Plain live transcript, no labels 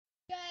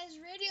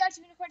Radio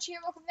Active Unicorns here.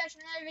 Welcome back to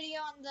another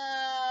video on the.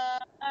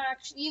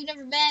 You've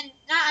never been.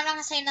 I'm not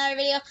gonna say another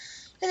video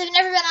because you've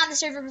never been on the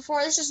server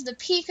before. This is the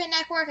Pike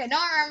network. I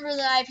don't remember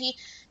the IP,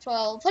 so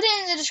I'll put it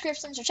in the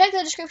description. So check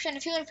the description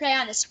if you want to play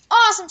on this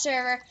awesome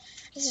server.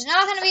 This is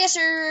not gonna be a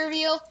server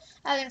review.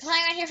 I've been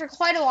playing on here for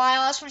quite a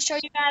while. I just want to show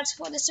you guys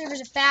what this server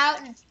is about.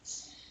 And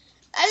there's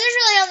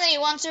really only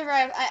one server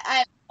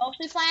I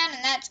mostly play on,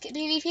 and that's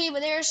Kit-PvP. But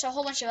there's a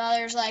whole bunch of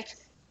others like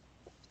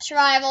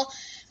survival,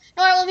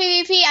 normal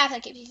PvP, I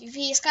play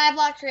Kit-PvP,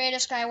 Skyblock, Creative,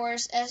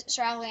 Skywars,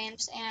 Survival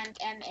Games, and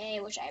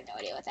MA, which I have no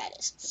idea what that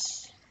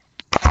is.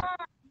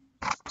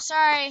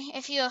 Sorry,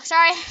 I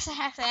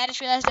just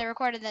realized I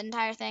recorded the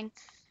entire thing.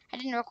 I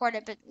didn't record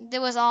it, but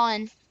it was all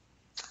in.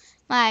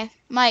 My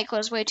mic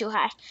was way too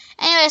high.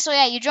 Anyway, so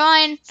yeah, you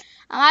join.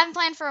 I've been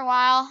playing for a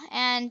while,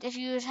 and if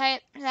you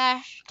type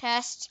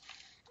 /test,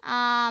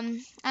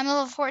 I'm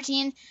level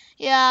 14.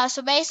 Yeah,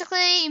 so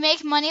basically, you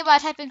make money by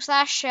typing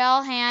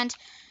 /shell hand.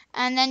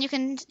 And then you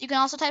can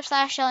also type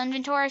 /shell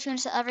inventory if you want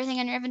to sell everything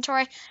in your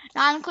inventory,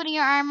 not including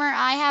your armor.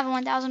 I have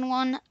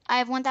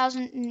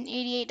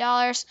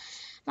 $1,088.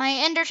 My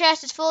ender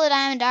chest is full of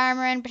diamond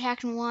armor and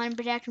protection 1,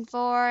 protection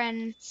 4,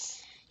 and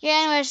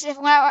yeah. Anyways,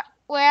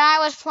 where I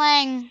was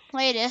playing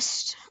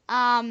latest,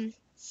 yeah,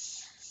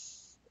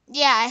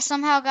 I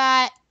somehow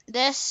got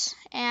this,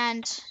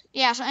 and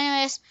yeah. So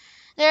anyways,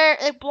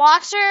 the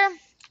blocks are.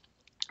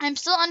 I'm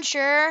still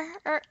unsure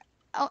or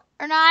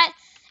not.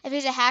 If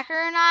he's a hacker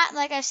or not.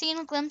 Like, I've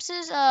seen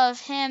glimpses of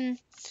him,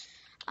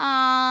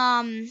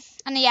 and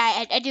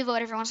yeah, I do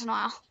vote every once in a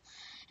while.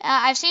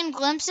 I've seen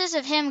glimpses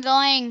of him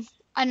going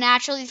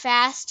unnaturally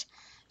fast,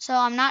 so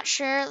I'm not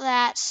sure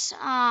that's,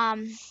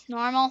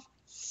 normal.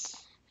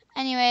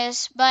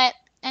 Anyways,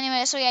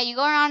 so yeah, you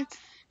go around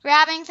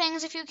grabbing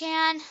things if you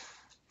can.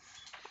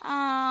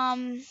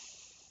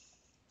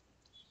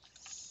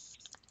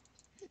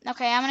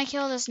 Okay, I'm gonna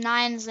kill this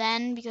 9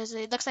 Zen, because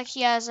it looks like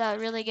he has a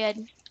really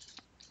good...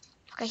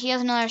 Okay, he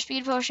has another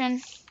speed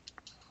potion.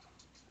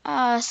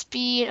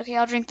 Speed. Okay,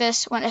 I'll drink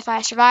this if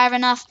I survive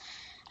enough.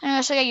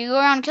 Anyway, so yeah, you go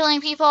around killing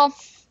people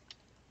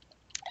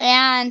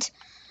and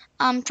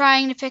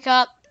trying to pick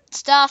up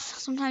stuff.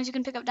 Sometimes you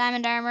can pick up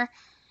diamond armor.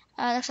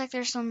 Looks like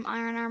there's some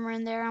iron armor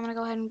in there. I'm gonna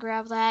go ahead and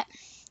grab that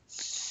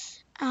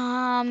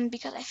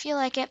because I feel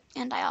like it,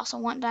 and I also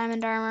want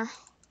diamond armor.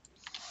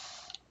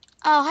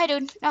 Oh, hi,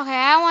 dude. Okay,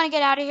 I want to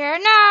get out of here.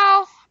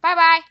 No!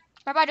 Bye-bye.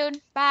 Bye-bye,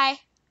 dude. Bye.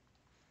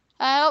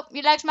 I hope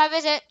you liked my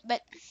visit,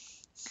 but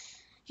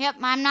yep,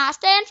 I'm not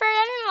staying for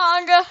it any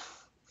longer.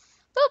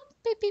 Boop,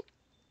 beep, beep.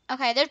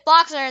 Okay, there's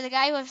Bloxer, the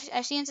guy who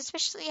I've seen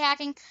suspiciously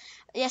hacking.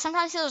 Yeah,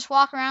 sometimes he'll just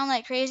walk around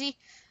like crazy,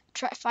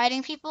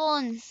 fighting people,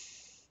 and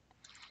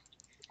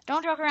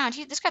don't joke around.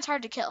 This guy's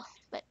hard to kill,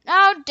 but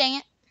oh, dang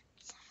it.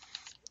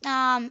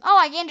 Oh,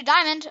 I gained a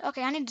diamond.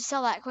 Okay, I need to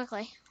sell that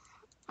quickly.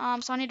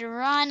 So I need to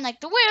run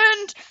like the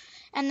wind,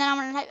 and then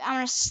I'm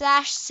gonna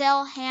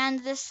 /sell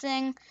hand this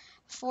thing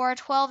for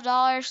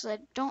 $12, so I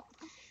don't.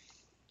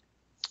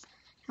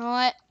 You know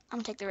what? I'm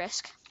gonna take the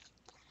risk.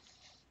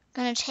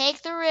 I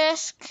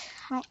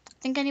don't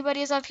think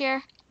anybody is up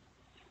here.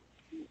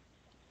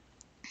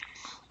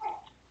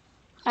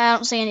 I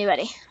don't see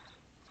anybody.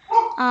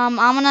 I'm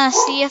gonna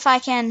see if I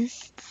can.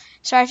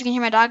 Sorry if you can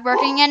hear my dog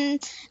barking, and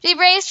be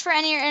braced for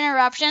any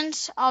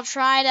interruptions. I'll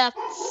try to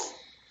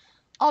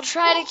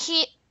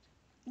keep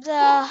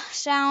the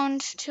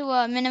sound to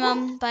a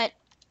minimum, but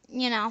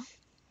you know.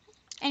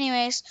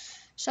 Anyways,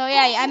 so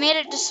yeah, I made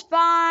it to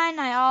spawn.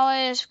 I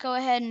always go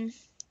ahead and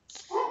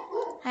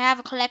I have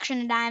a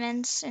collection of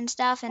diamonds and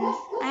stuff, and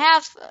I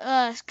have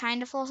a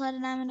kind of full set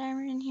of diamond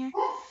armor in here.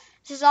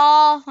 This is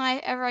all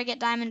whenever I get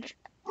diamond,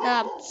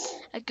 a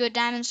good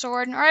diamond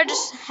sword, or I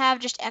just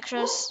have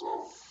extras.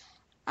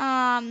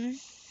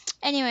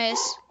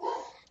 Anyways,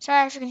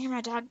 sorry if you can hear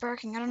my dog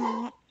barking. I don't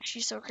know what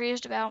she's so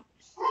crazed about.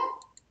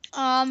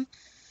 I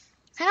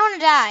kind of want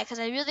to die because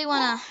I really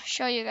want to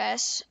show you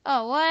guys.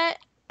 Oh, what?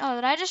 Oh,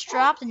 did I just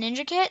drop the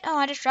ninja kit? Oh,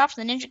 I just dropped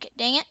the ninja kit.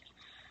 Dang it.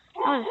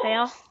 That was a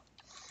fail.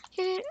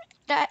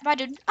 Bye,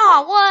 dude.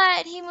 Oh,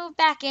 what? He moved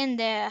back in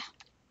there.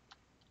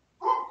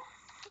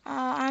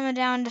 I'm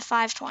down to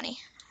 520.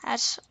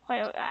 That's quite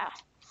a while.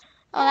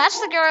 Oh,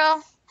 that's the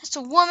girl. That's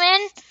the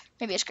woman.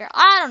 Maybe it's a girl.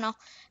 I don't know.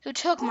 Who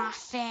took my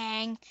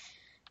fang.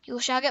 You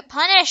shall get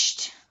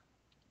punished.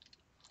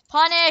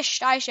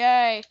 Punished, I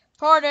say.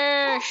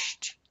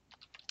 Punished.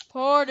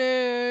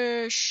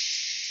 Punished.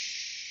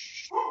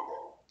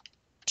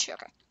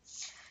 Okay.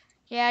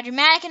 Yeah,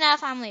 dramatic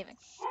enough. I'm leaving.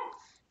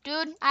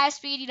 Dude, I have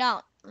speed. You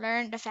don't.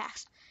 Learn the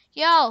facts.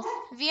 Yo,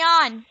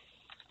 Vion.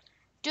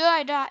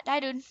 Die, dude. Die,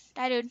 dude.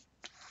 Die, dude.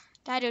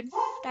 Die, dude.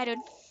 Die,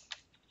 dude.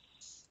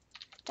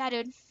 Die,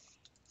 dude.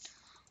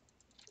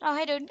 Oh,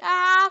 hey, dude. Okay.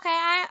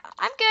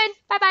 I'm good.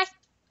 Bye-bye.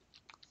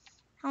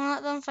 I'm gonna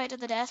let them fight to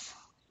the death.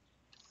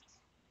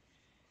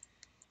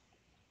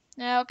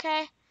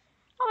 Okay.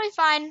 I'll be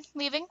fine.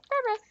 Leaving.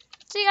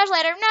 See you guys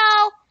later.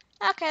 No.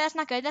 Okay, that's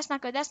not good. That's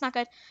not good. That's not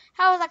good.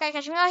 How is that guy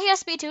catching me? Oh, he has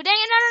speed too. Dang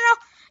it. No.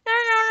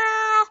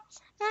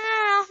 No.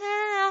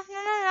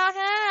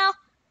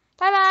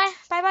 Bye-bye.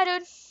 Bye-bye,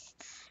 dude.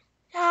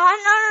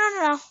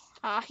 No.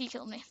 Ah, he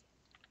killed me.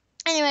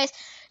 Anyways,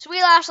 so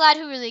we lost lad,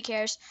 who really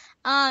cares?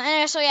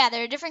 And so yeah,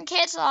 there are different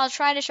kits. I'll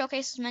try to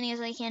showcase as many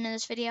as I can in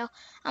this video.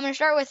 I'm going to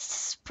start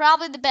with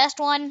probably the best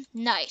one,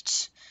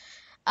 Knight.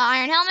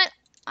 Iron helmet,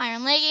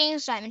 iron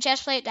leggings, diamond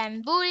chestplate,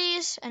 diamond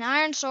booties, an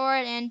iron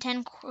sword, and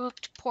 10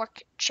 cooked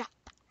pork chop.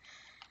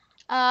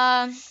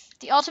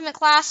 The ultimate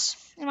class,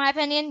 in my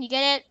opinion, you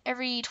get it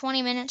every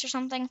 20 minutes or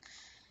something.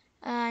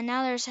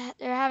 Now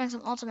they're having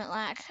some ultimate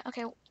lag.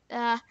 Okay,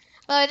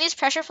 well, these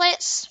pressure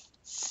plates,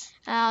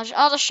 I'll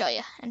just show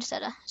you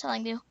instead of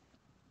telling you.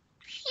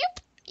 Yep.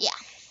 Yeah.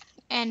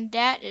 And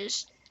that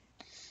is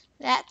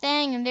that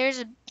thing, and there's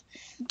a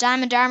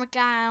diamond armor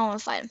guy. I don't want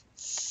to fight him.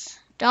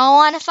 Don't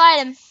want to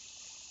fight him.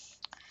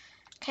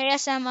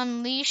 KSM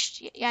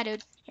unleashed. Yeah,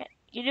 dude. Yeah,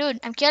 you dude.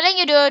 I'm killing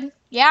you, dude.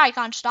 Yeah, you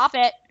can't stop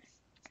it.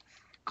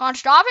 Can't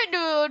stop it,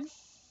 dude.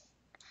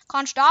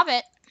 Can't stop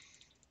it.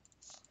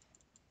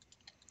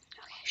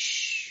 Okay,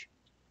 shh.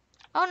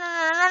 Oh, no.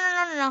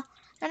 No.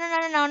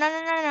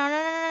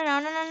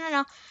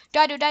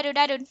 Die, dude.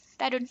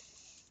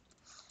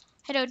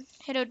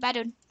 Hey, dude. Bye,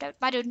 dude. Okay,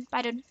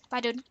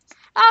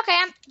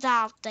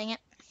 oh, dang it.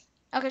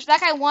 Okay, so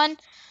that guy won.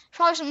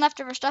 Probably some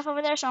leftover stuff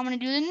over there, so I'm going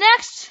to do the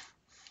next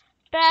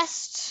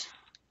best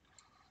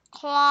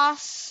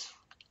class.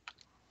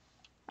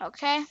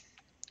 Okay.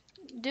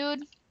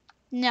 Dude,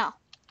 no.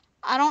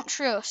 I don't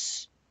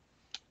truce.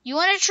 You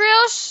want a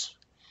truce?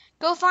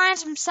 Go find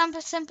some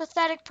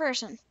sympathetic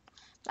person.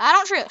 I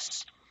don't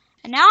truce.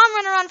 And now I'm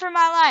going to run for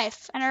my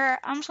life. And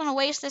I'm just going to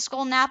waste this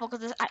golden apple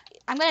because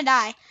I'm going to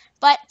die.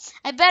 But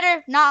I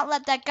better not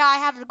let that guy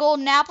have the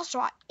golden apple, so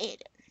I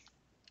ate it.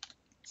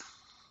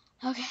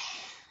 Okay.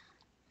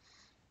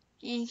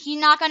 He's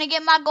not going to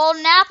get my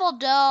golden apple,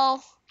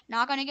 though.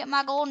 Not going to get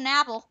my golden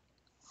apple.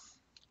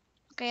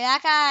 Okay,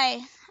 that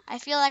guy, I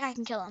feel like I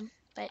can kill him.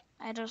 But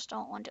I just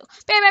don't want to.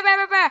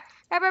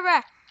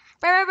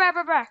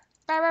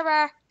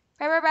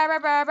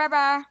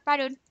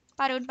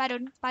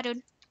 Bye,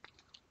 dude.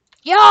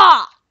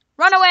 Yeah!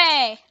 Run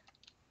away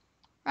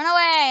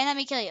and let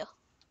me kill you.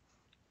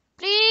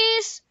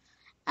 Please?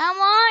 I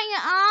want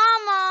your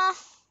armor.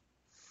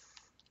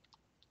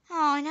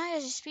 Oh, now he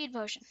has a speed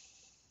potion.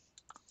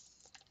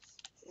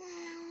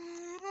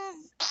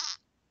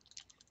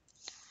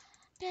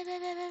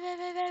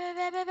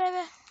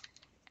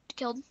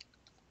 Killed.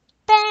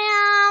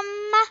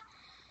 Bam!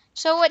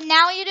 So what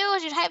now you do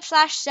is you type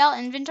 /sell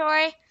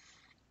inventory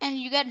and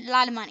you get a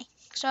lot of money.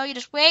 So you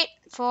just wait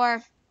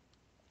for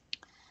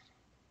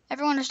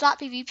everyone to stop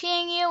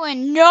PvPing you,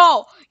 and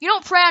no, you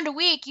don't pray on the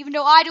weak, even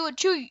though I do it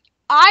too.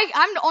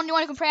 I'm the only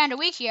one who can pray on the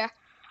weak here.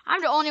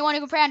 I'm the only one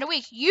who can pray on the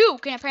weak. You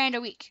can't pray on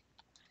the weak.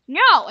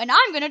 No, and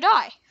I'm gonna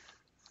die.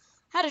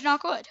 That is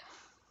not good.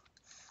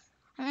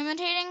 I'm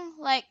imitating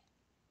like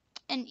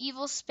an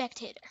evil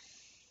spectator.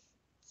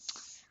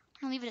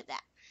 I'll leave it at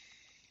that.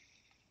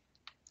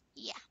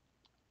 Yeah.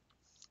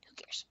 Who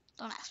cares?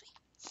 Don't ask me.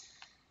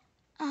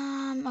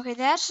 Okay,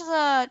 that's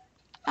the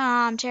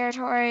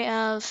territory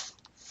of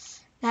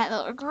that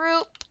little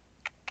group.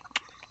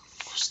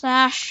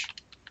 Slash.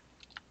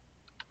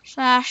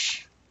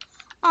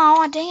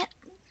 Oh, dang it.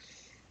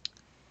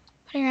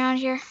 Put it around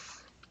here.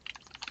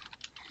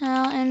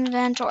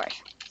 Inventory.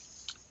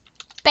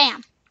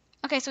 Bam.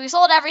 Okay, so we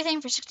sold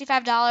everything for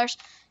 $65.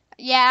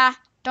 Yeah,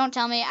 don't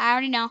tell me. I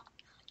already know.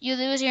 You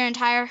lose your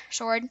entire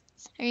sword,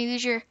 or you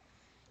lose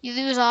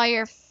all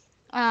your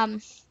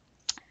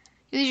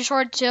you lose your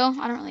sword too.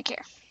 I don't really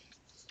care.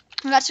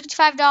 I got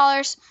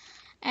 $65,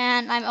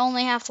 and I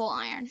only have full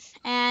iron.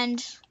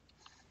 And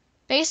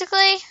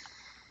basically,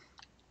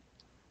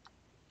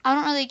 I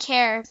don't really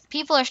care.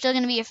 People are still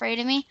going to be afraid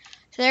of me,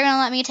 so they're going to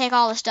let me take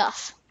all the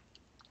stuff.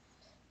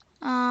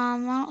 I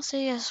don't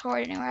see a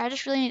sword anywhere. I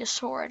just really need a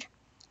sword.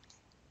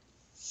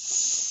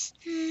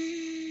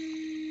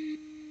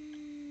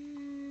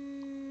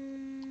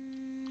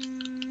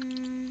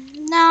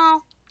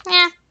 No.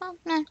 Yeah.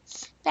 Bye.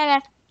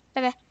 That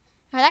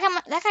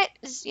guy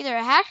is either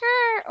a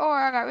hacker or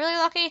I got really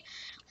lucky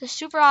with a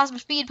super awesome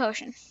speed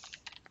potion.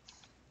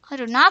 I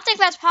do not think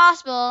that's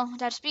possible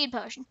without a speed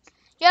potion.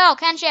 Yo,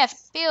 Ken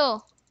Shift.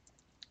 Pew.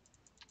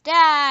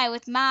 Die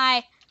with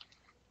my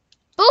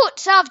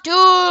boots of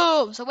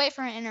doom. So wait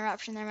for an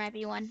interruption. There might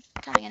be one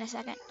coming in a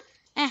second.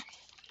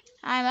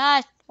 I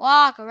must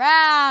walk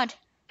around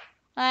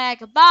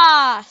like a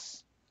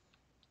boss.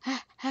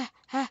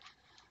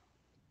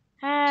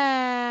 Okay. Let's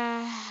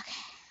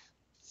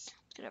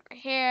get over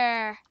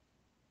here.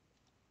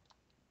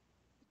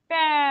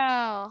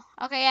 Go.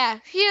 Okay, yeah.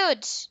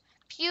 Feuds.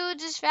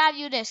 Feuds is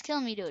fabulous. Kill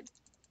me, dude.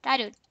 Die,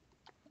 dude.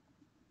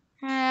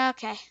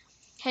 Okay.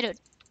 Hey, dude.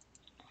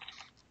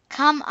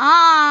 Come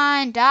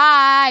on.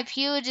 Die.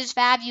 Feuds is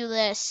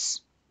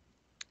fabulous.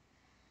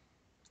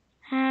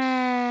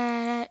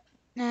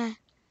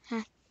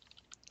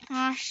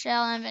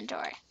 Shell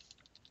inventory.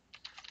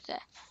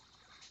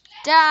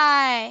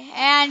 Die.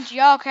 And,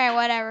 okay,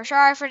 whatever.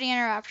 Sorry for the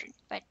interruption.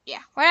 But,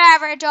 yeah.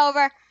 Whatever. It's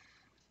over.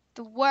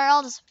 The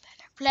world is a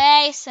better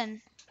place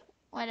and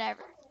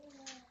whatever.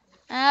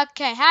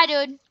 Okay. Hi,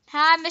 dude.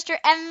 Hi, Mr.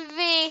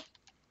 MV.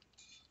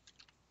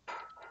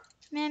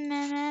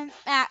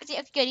 Ah,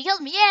 okay, good. He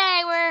killed me.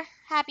 Yay, we're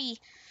happy.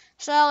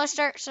 So let's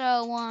start.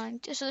 So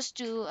let's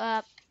do.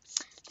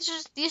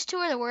 These two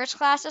are the worst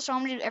classes. So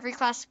I'm gonna do every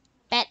class.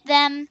 Bet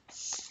them.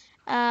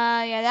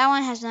 Yeah, that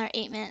one has another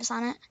 8 minutes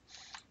on it.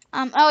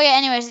 Oh yeah.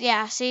 Anyways,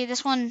 yeah. See,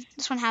 this one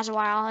has a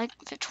while, like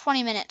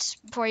 20 minutes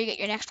before you get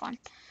your next one.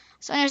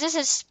 So anyways, this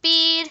is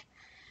speed,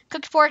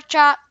 cooked pork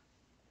chop,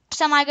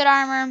 semi-good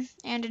armor,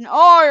 and an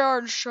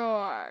iron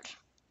shard.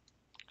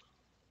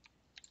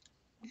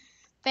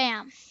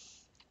 Bam.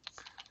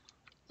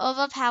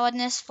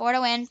 Overpoweredness 4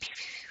 to win.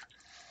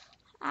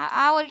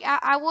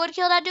 I would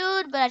kill that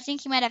dude, but I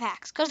think he might have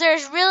hacks. Cause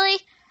there's really,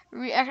 I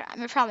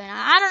mean, probably not.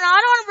 I don't know.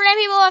 I don't want to blame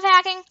people with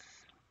hacking,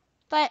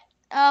 but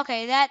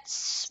okay, that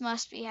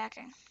must be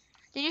hacking.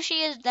 Did you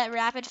see that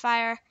rapid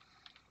fire?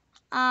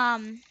 Oh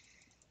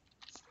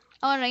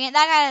no,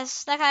 that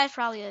guy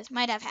probably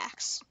might have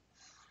hacks.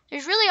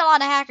 There's really a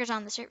lot of hackers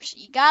on the server, so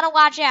you gotta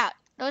watch out.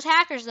 Those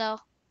hackers, though.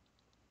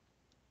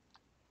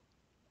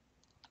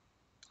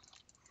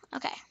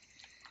 Okay.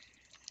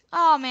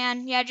 Oh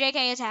man, yeah,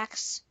 JK is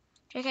hacks.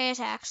 JK is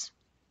hacks.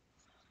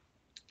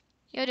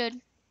 Yo,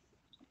 dude.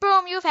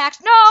 Boom, you have hacks.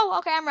 No!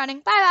 Okay, I'm running.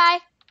 Bye-bye.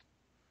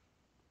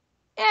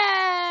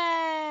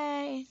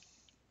 Yay!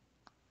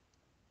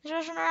 Let's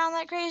rushing around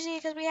like crazy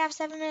because we have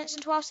 7 minutes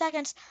and 12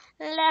 seconds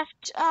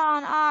left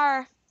on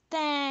our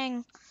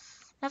thing.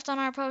 Left on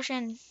our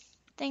potion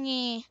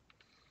thingy.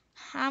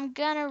 I'm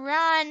gonna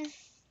run.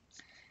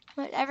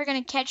 Whatever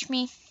gonna catch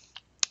me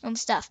and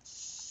stuff.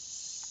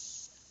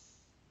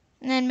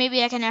 And then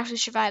maybe I can actually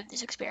survive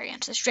this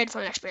experience, this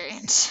dreadful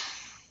experience.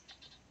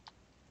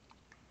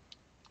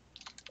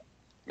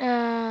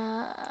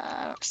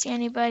 I don't see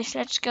anybody, so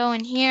let's go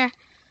in here. Is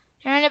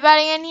there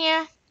anybody in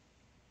here?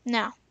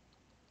 No.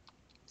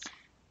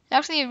 It's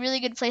actually a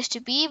really good place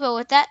to be, but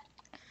with that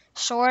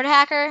sword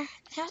hacker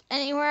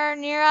anywhere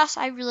near us,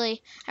 I mean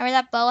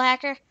that bow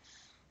hacker.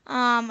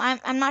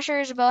 I'm not sure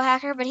he's a bow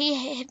hacker, but he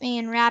hit me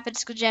in rapid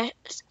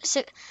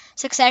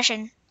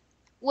succession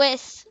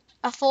with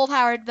a full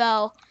powered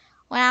bow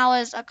when I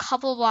was a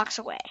couple blocks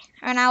away,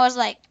 and I was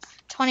like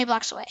 20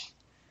 blocks away.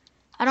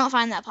 I don't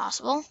find that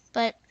possible,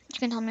 but you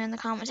can tell me in the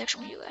comment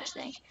section what you guys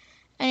think.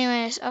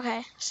 Anyways,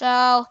 okay,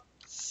 so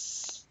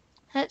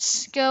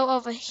let's go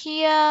over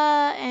here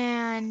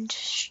and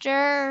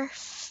stir.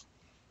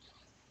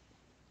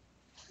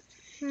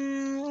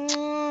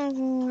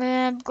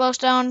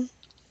 Glowstone.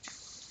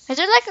 Is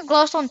there like a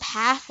glowstone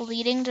path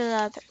leading to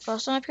the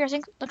glowstone up here? I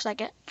think it looks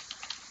like it.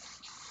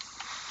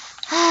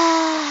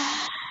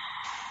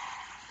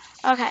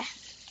 Okay.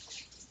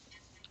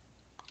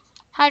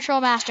 Hi,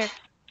 Troll Master.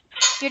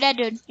 You're dead,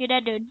 dude. You're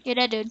dead, dude. You're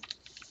dead, dude.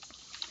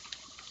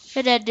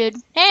 You're dead, dude.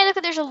 Hey,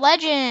 look, there's a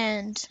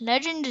legend.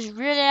 Legend is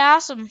really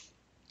awesome.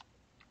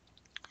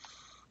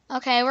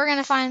 Okay, we're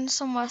gonna find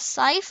some more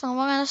safe, and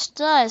we're gonna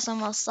study some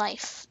more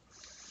safe.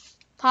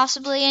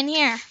 Possibly in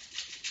here.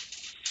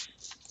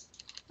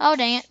 Oh,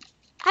 dang it.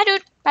 Hi,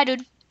 dude. Bye,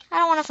 dude. I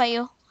don't want to fight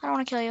you. I don't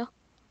want to kill you.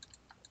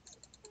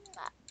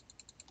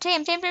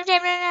 Team.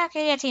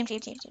 Okay, yeah, team.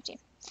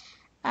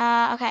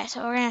 Okay,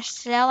 so we're gonna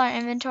sell our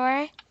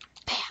inventory.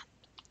 Bam.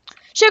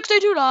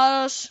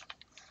 $62.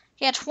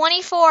 Yeah,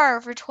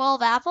 24 for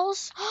 12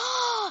 apples.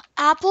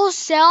 Apples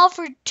sell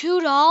for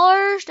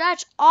 $2.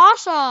 That's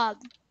awesome.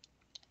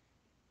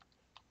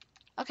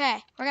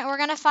 Okay, we're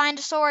gonna find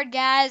a sword,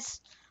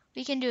 guys.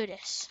 We can do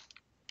this.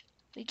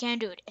 We can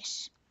do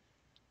this.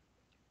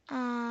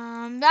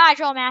 Die,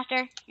 Troll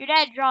Master. You're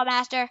dead, Troll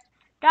Master.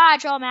 Die,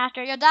 Troll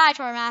Master. You'll die,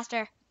 Troll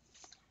Master.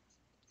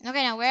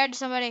 Okay, now where did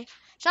somebody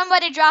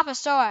drop a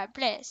sword,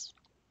 please?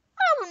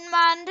 I wouldn't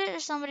mind it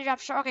if somebody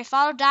dropped a sword. Okay,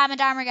 follow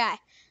Diamond Armor Guy.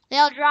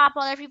 They'll drop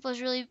other people's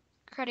really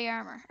cruddy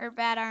armor, or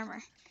bad armor.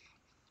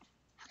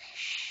 Okay,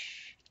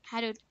 shh.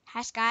 Hi, dude.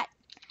 Hi, Scott.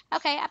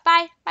 Okay,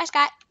 bye. Bye,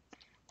 Scott.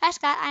 Bye,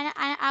 Scott.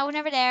 I was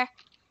never there.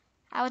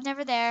 I was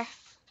never there.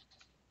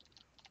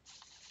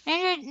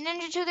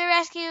 Ninja to the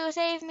rescue.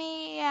 Save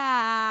me.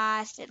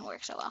 This didn't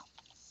work so well.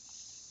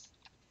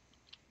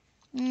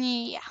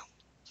 Yeah.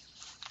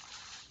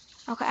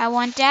 Okay, I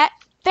want that.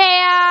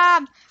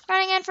 Bam!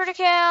 Running in for the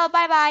kill.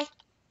 Bye-bye.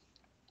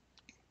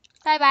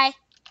 Bye-bye.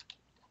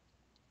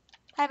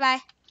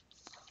 Bye-bye.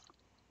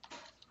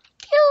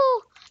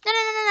 Pew!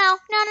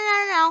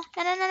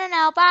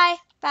 No. Bye.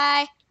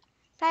 Bye.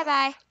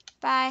 Bye-bye.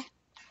 Bye.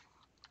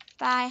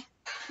 Bye.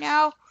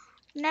 No.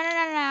 No.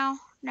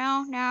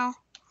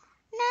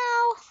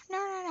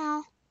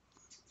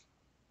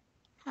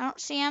 I don't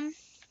see him.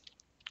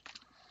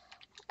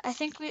 I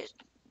think we...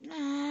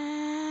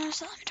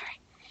 sell inventory.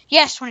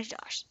 Yes,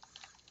 $22.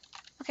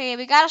 Okay,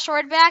 we got a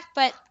sword back,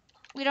 but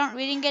we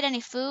didn't get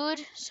any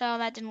food, so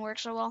that didn't work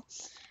so well.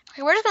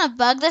 Okay, we're just gonna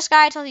bug this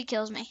guy until he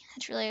kills me.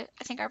 That's really,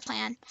 I think, our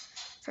plan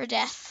for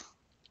death.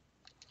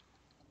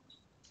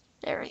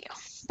 There we go.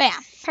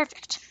 Bam.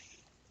 Perfect.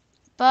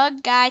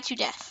 Bug guy to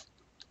death.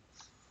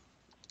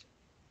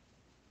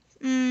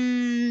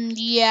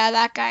 Yeah,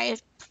 that guy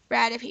is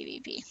bad at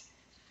PvP.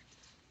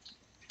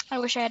 I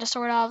wish I had a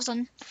sword all of a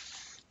sudden.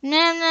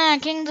 Nah, nah,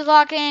 kings of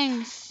all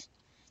kings.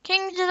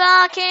 Kings of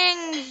all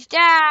kings,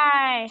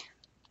 die!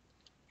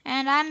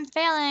 And I'm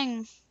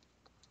failing.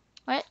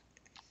 What?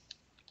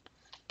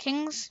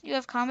 Kings, you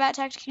have combat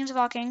attack to kings of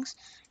all kings.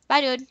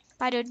 Bye, dude.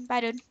 Bye, dude. Bye,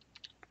 dude.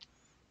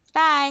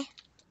 Bye.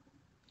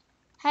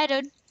 Hey,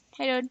 dude.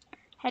 Hey, dude.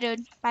 Hey,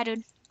 dude. Bye,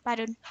 dude. Bye,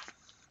 dude.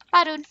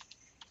 Bye, dude.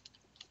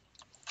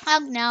 Oh,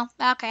 no.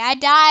 Okay, I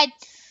died.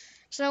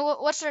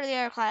 So what's the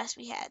other class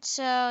we had?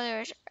 So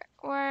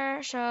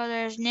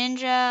there's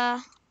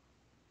ninja.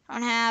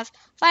 Don't have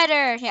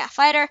fighter. Yeah,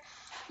 fighter.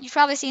 You've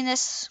probably seen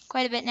this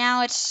quite a bit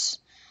now. It's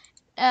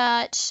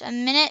a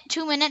minute,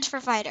 2 minutes for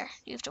fighter.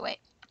 You have to wait.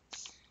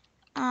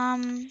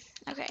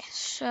 Okay,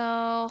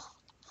 so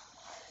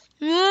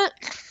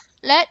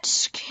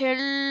let's kill.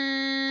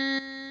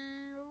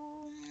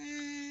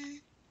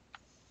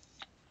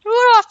 Who do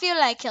I feel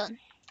like killing?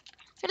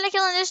 I feel like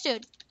killing this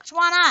dude. Cause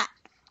why not?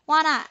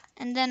 Why not?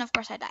 And then of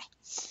course I die.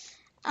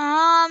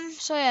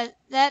 So yeah,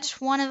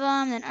 that's one of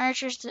them. Then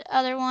Archer's the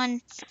other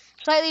one.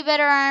 Slightly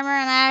better armor,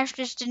 and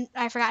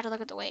I forgot to look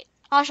at the weight.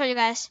 I'll show you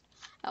guys.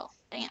 Oh,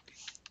 dang it.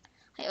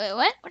 Wait,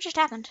 what? What just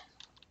happened?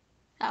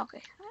 Oh,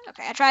 okay.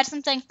 Okay, I tried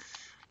something.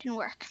 Didn't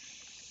work.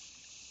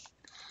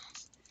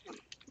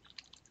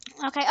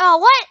 Okay, oh,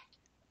 what?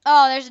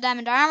 Oh, there's a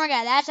diamond armor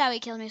guy. That's how he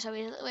killed me so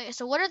easily. Wait,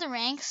 so what are the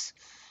ranks?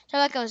 So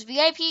it goes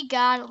VIP,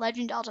 God,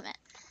 Legend, Ultimate.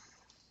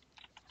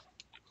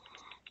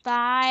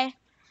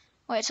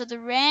 Wait, so the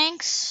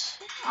ranks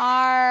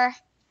are,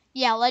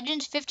 yeah,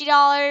 Legends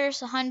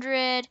 $50,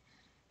 100,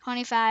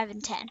 25,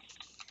 and 10.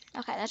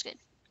 Okay, that's good.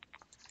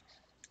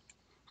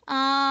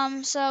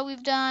 So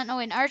we've done, oh,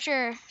 an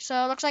Archer.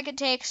 So it looks like it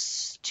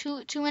takes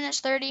 2 minutes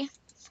 30.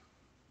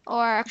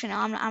 Or actually, no,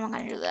 I'm not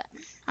gonna do that.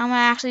 I'm gonna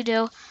actually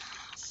do,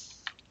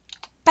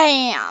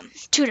 bam,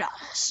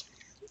 $2.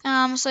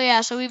 So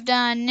yeah, so we've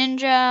done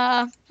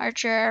Ninja,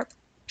 Archer,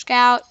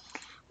 Scout,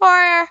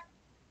 Warrior.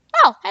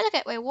 Oh, hey, look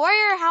at, wait,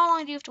 Warrior, how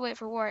long do you have to wait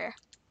for Warrior?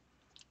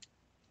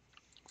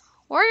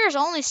 Warrior's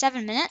only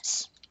 7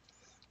 minutes.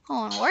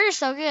 Oh, and Warrior's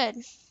so good.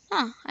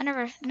 Huh, I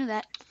never knew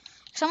that.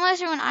 Someone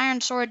threw an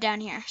iron sword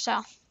down here, so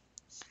I'm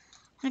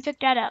gonna pick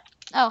that up.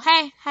 Oh,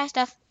 hey, hi,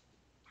 Stuff.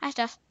 Hi,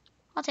 Stuff.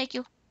 I'll take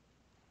you.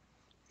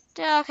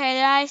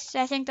 Okay, I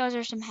think those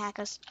are some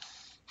hackers.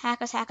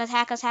 Hackers. I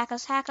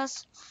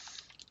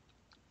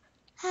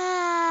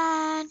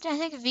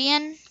think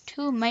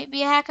VN2 might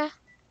be a hacker.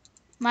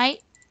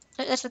 Might.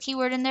 That's the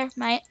keyword in there.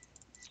 Might.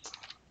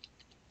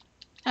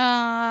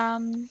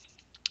 But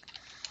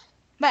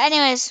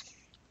anyways.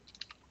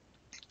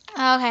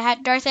 Okay,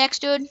 Darth X,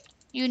 dude.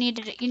 You need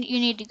to go. You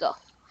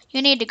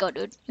need to go,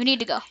 dude. You need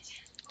to go.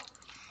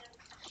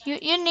 You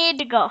need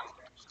to go.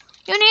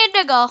 You need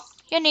to go.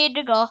 You need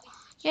to go.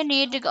 You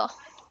need to go.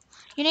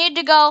 You need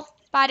to go.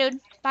 Bye, dude.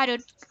 Bye,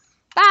 dude.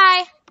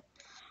 Bye.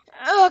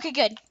 Okay,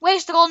 good.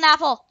 Waste the golden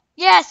apple.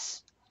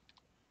 Yes.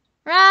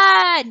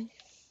 Run.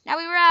 Now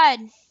we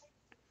run.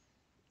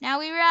 Now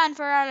we run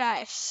for our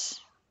lives.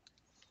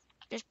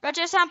 Just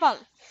budget sample.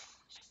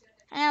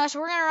 Anyway, so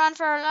we're going to run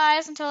for our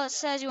lives until it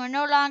says you are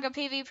no longer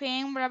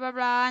PvPing, blah, blah,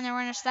 blah, and then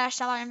we're going to slash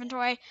sell our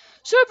inventory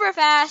super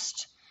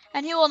fast,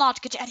 and he will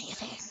not get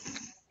anything.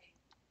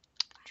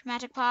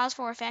 Dramatic pause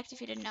for effect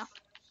if you didn't know.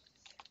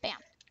 Bam.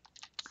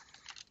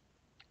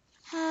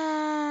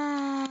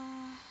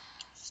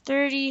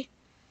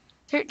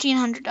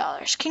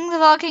 $1,300. Kings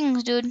of all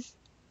kings, dude.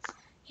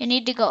 You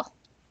need to go.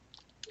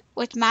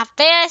 With my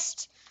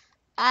fist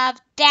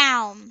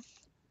down.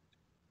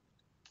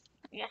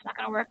 I guess not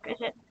going to work, is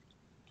it?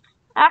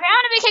 Okay, I'm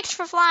gonna be kicked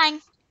for flying.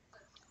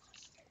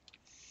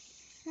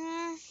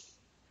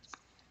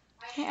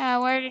 Yeah,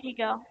 where did he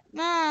go?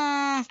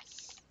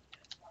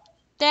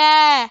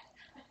 There.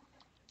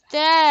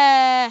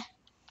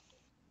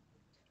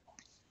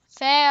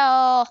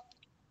 Fail.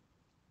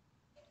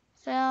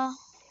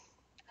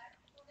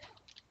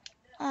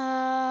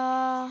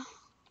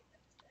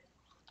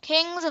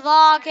 Kings of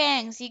all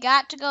kings. You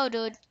got to go,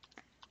 dude.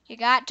 You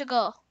got to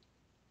go.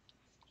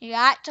 You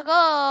got to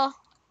go.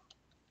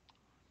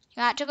 You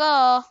got to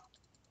go.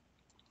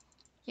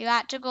 You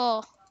got to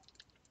go.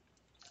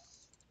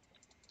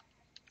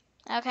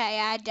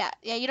 Okay,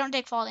 yeah, you don't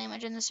take fall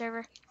damage in the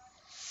server.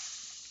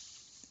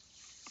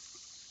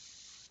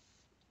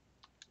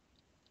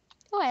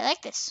 Oh, I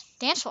like this.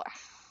 Dance floor.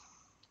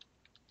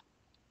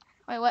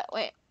 Wait,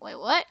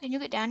 what? Can you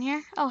get down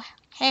here? Oh,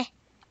 hey.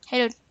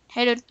 Hey, dude.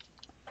 Hey, dude.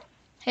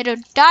 Hey,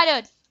 dude. Die,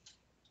 dude.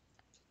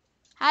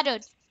 Hi,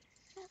 dude.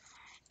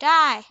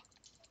 Die.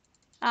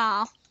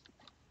 Oh.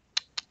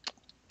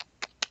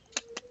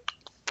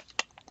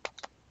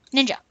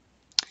 Ninja.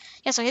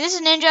 Yes, okay, this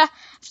is Ninja.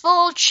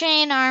 Full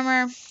chain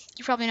armor.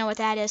 You probably know what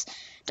that is.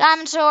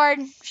 Diamond sword.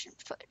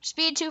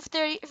 Speed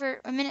 230 for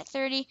a minute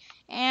 30.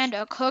 And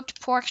a cooked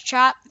pork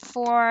chop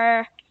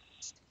for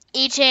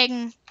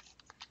eating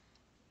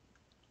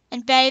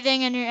and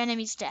bathing in your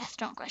enemy's death.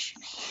 Don't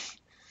question me.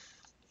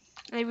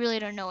 I really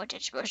don't know what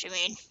that's supposed to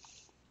mean.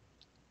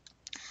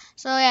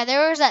 So yeah,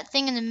 there was that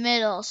thing in the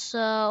middle.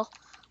 So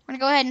we're going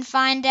to go ahead and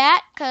find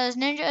that. Because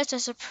Ninja is a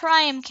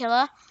supreme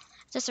killer.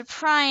 It's a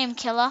supreme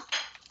killer.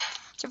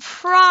 It's a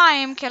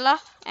prime killer,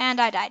 and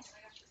I died.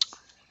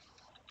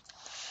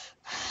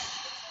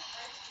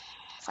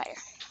 Fire.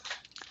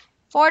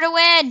 For the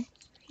win!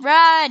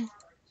 Run!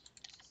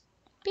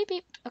 Beep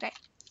beep. Okay.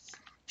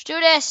 Let's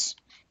do this.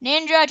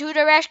 Ninja to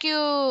the rescue!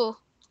 Or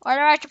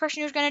the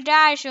person who's gonna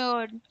die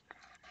soon.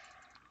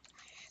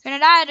 You're gonna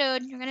die,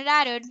 dude. You're gonna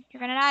die, dude.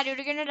 You're gonna die, dude.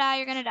 You're gonna die.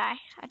 You're gonna die.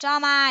 It's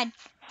all mine.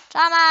 It's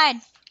all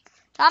mine.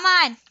 It's all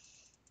mine.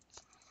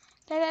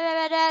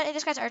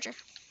 This guy's Archer.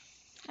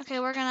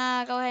 Okay, we're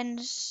gonna go ahead and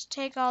just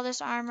take all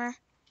this armor.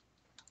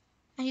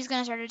 And he's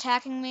gonna start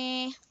attacking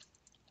me.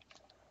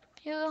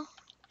 Pew.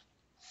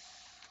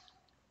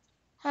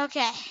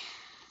 Okay.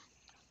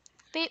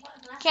 Beep.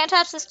 Can't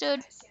touch this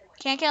dude.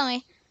 Can't kill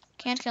me.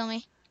 Can't kill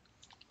me.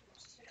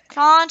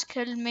 Can't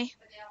kill me.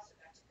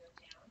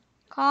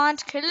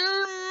 Can't kill me.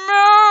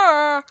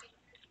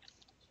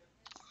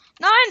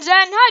 Nine Zen.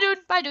 Hi,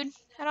 dude. Bye, dude.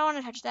 I don't want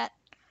to touch that.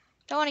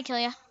 Don't want to kill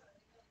you.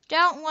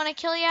 Don't want to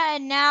kill you.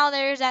 And now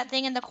there's that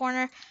thing in the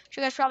corner, which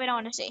you guys probably don't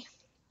want to see.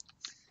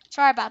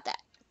 Sorry about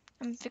that.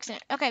 I'm fixing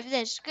it. Okay,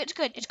 this is good. It's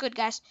good. It's good,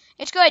 guys.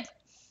 It's good.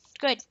 It's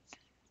good.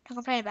 Don't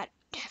complain about it.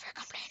 Never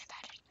complain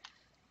about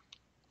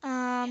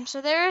it. So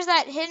there's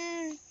that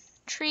hidden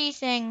tree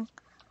thing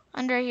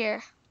under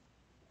here.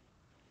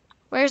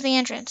 Where's the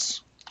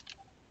entrance?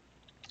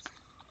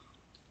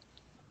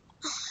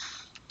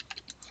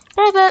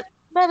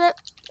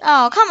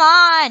 Oh, come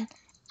on!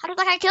 How did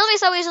that guy kill me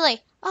so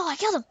easily? Oh, I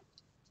killed him.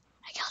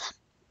 I killed him.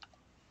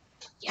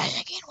 Yes,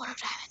 I gained 1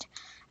 diamond.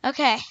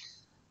 Okay.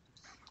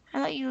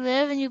 I let you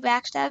live and you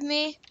backstab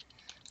me.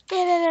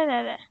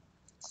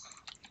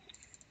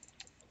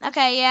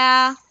 Okay,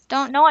 yeah.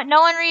 No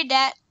one read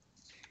that.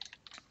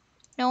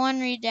 No one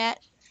read that.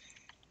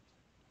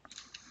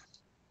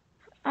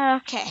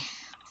 Okay.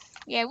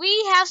 Yeah,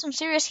 we have some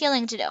serious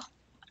healing to do.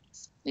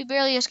 We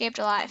barely escaped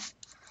alive.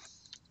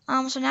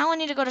 So now we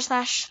need to go to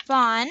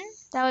 /spawn.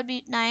 That would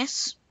be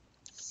nice.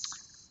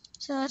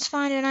 So let's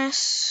find a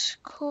nice,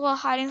 cool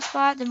hiding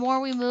spot. The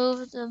more we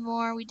move, the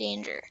more we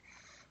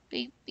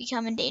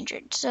become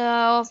endangered.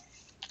 So,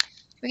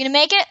 we're gonna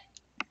make it?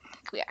 I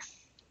think we are.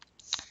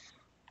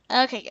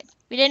 Okay, good.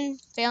 We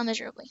didn't fail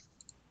miserably.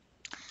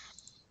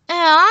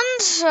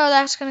 And so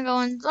that's gonna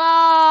go in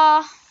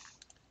the.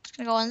 It's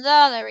gonna go in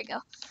the. There we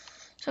go.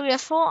 So we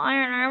have full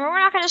iron armor. We're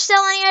not gonna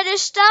sell any of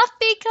this stuff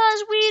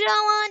because we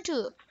don't want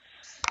to.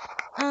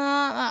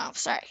 Oh,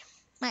 sorry.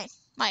 My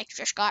mic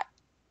just got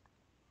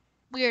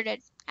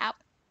weirded out,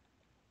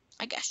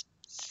 I guess.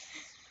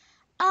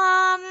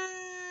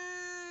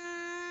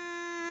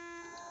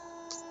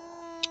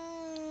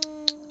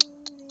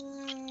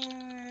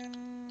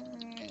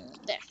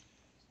 There.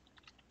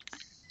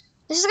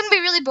 This is gonna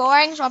be really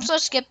boring, so I'm just gonna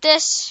skip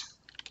this.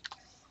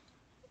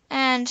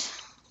 And,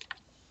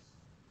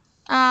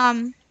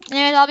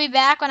 anyways, I'll be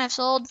back when I've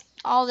sold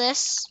all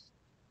this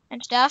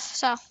and stuff,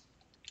 so.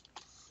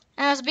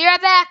 Anyways, I'll be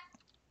right back.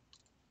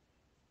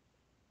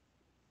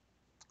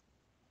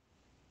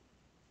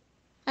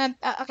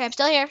 Okay, I'm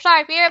still here.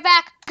 Sorry, be right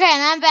back. Okay,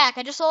 and I'm back.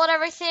 I just sold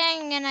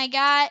everything, and I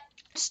got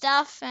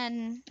stuff,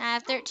 and I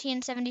have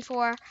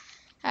 1374,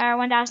 or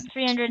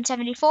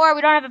 1374.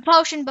 We don't have a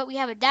potion, but we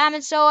have a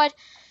diamond sword,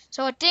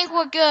 so I think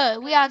we're good.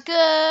 We are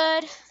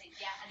good.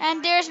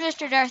 And there's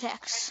Mr.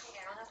 Darthex.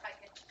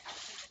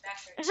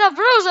 What's up,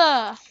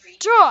 Bruiser?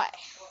 Joy.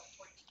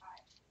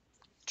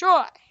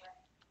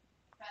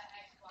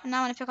 And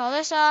I'm gonna pick all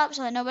this up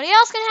so that nobody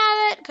else can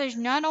have it, because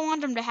I don't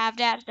want them to have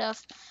that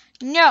stuff.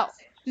 No.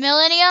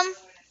 Millennium,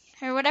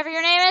 or whatever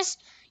your name is,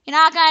 you're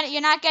not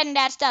getting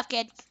that stuff,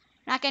 kid.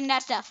 You're not getting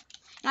that stuff.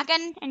 You're not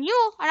getting, and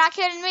you are not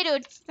killing me,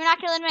 dude. You're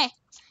not killing me.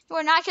 You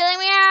are not killing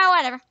me.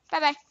 Whatever. Bye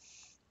bye.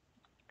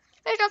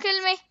 Please don't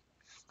kill me.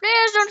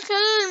 Please don't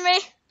kill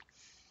me.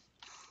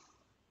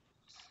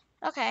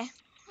 Okay,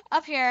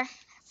 up here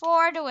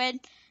for the win,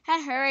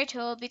 and hurry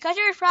too, because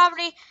there's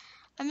probably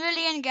a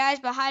million guys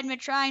behind me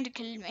trying to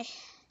kill me.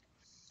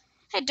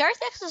 Hey,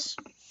 Darthex is.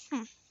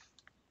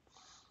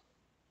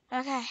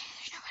 Okay,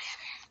 there's nobody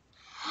up here.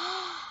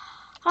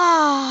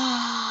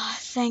 Ah,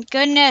 thank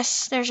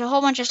goodness. There's a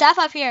whole bunch of stuff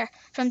up here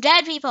from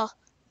dead people.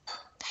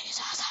 That is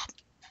awesome.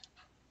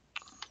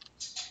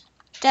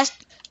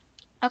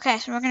 Okay,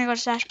 so we're gonna go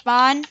to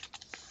 /spawn.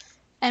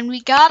 And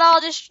we got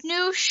all this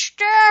new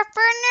stuff,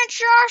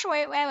 furniture.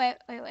 Wait.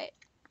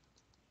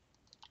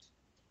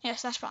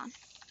 Yes, /spawn.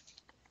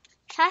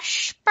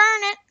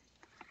 /burn it.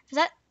 Is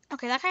that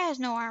okay? That guy has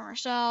no armor,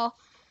 so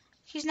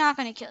he's not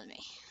gonna kill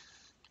me.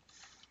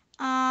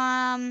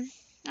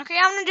 Okay,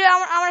 I'm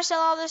gonna sell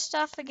all this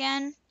stuff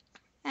again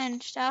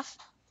and stuff.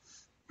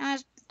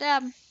 And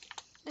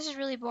this is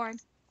really boring.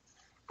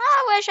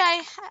 I wish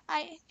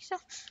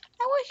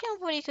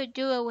nobody could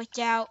do it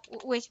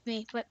with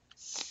me, but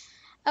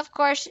of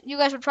course you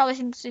guys would probably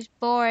think this is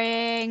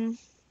boring.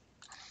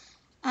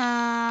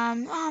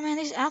 Oh man,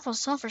 these apples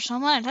sell for so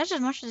much. That's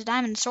as much as a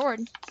diamond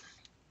sword.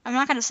 I'm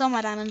not gonna sell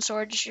my diamond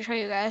sword just to show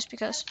you guys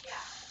because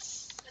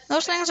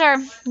those things are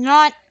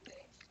not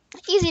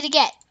easy to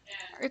get.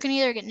 Or you can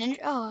either get ninja.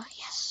 Oh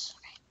yes.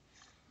 Okay.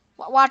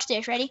 Watch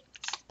this. Ready?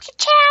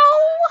 Chow.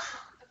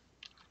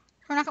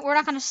 We're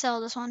not gonna sell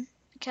this one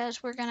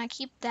because we're gonna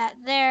keep that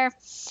there,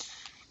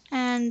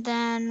 and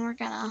then we're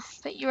gonna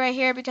put you right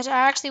here because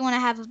I actually want to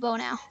have a bow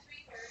now.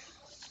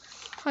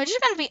 Which is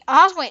gonna be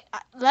awesome. Wait,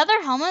 leather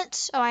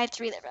helmets? Oh, I had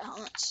 3 leather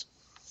helmets.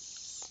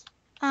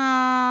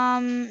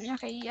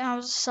 Okay,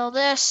 I'll sell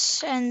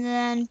this, and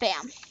then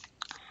bam.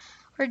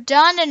 We're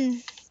done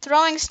and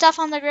throwing stuff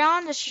on the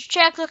ground. Let's just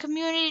check the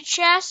community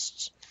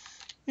chest.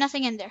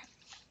 Nothing in there.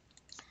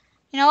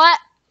 You know what?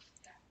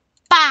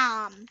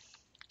 Bam!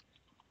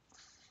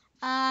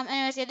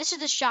 Anyways, yeah, this is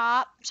the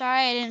shop. Sorry,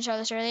 I didn't show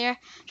this earlier.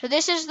 So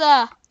this is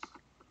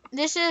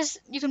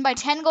you can buy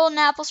 10 golden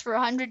apples for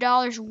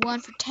 $100, 1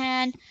 for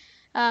 10.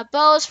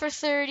 Bows for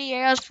 30,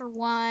 arrows for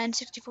 1,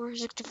 64 for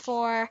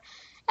 64.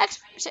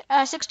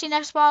 16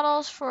 X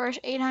bottles for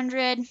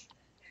 800.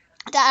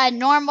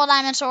 Normal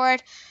diamond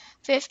sword,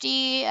 50.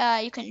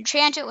 You can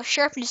enchant it with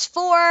sharpness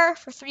 4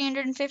 for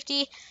 350.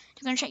 You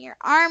can enchant your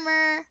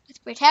armor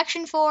with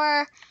protection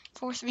 4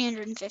 for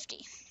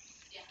 350.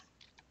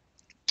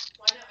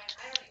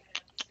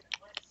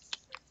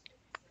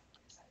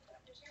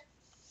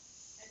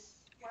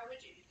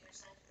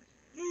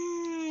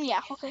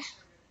 Yeah, okay.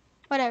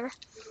 Whatever.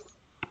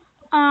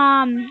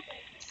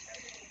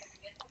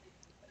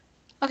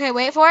 Okay,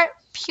 wait for it.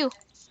 Pew.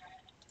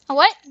 Oh,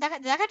 what? Did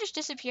that guy just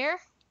disappear?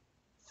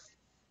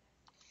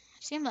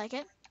 Seemed like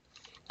it.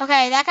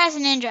 Okay, that guy's a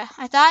ninja.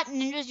 I thought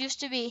ninjas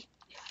used to be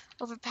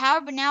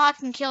overpowered, but now I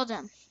can kill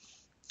them.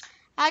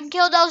 I can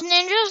kill those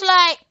ninjas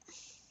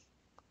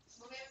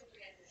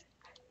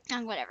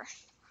like... whatever.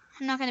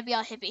 I'm not gonna be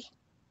all hippie.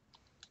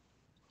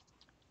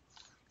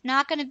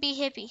 Not gonna be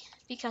hippie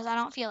because I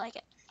don't feel like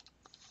it.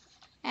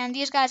 And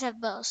these guys have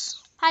bows.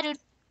 Hi, dude.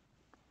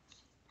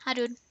 Hi,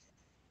 dude.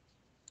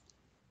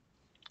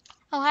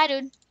 Oh, hi,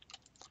 dude.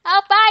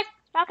 Oh, bye.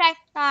 Okay.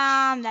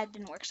 That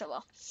didn't work so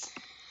well.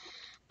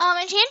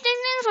 Enchanting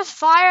things with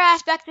fire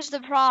aspect is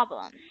the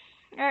problem.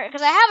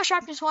 Because I have a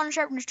sharpness 1 and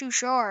sharpness 2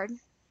 sword.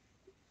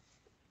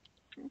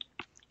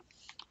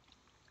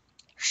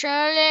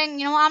 Selling,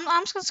 you know what,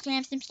 I'm just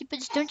gonna scam some people.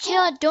 Just don't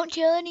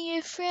tell any of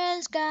your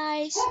friends,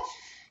 guys.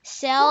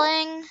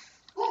 Selling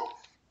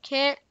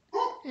kit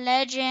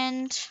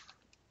legend.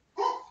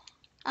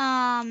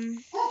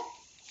 I'm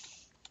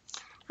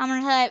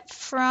gonna type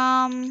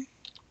from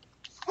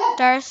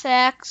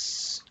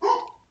Darthex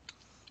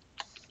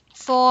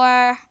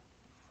for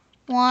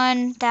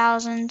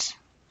 1,000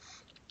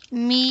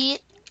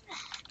 meet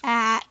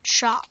at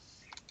shop.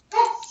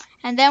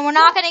 And then we're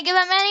not gonna give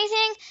him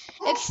anything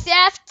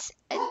except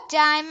a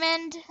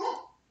diamond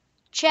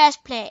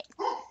chest plate.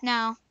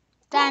 No,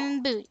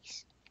 diamond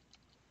booties.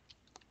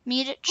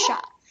 Meet at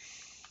shop.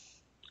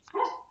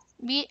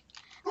 Meet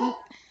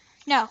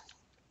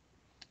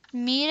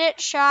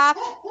at shop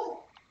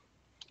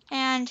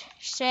and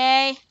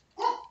say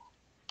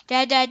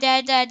da da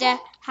da da da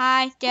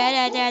hi da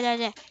da da da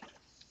da.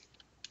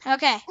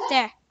 Okay,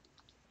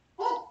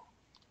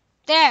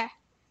 there,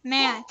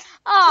 man.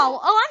 Oh,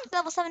 I'm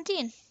level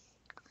 17.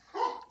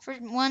 For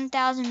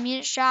 1,000 meet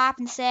at shop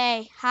and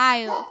say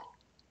hi.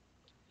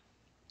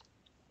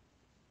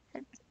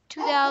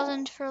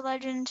 2,000 for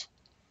legend.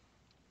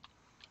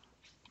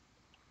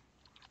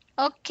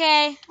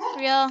 Okay,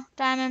 real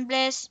diamond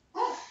bliss.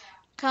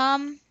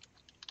 Come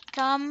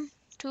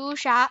to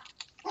shop.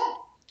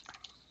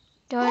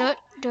 Do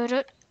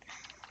it.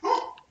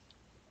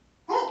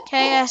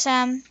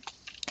 KSM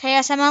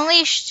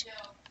unleashed.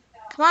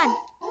 Come on.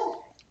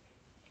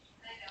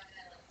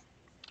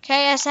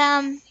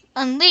 KSM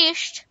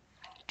unleashed.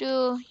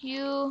 Do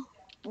you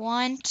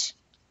want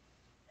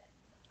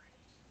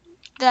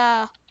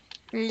the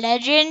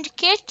legend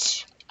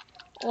kit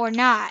or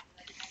not?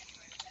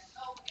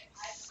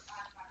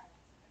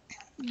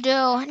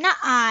 Not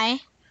I.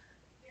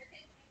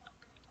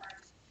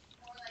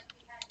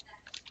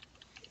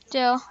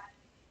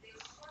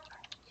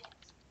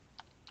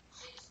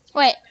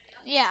 Wait,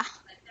 yeah.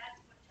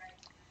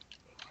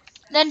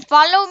 Then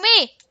follow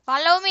me.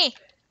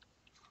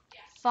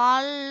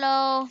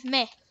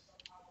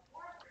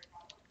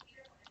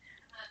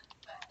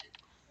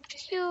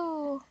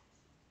 Phew.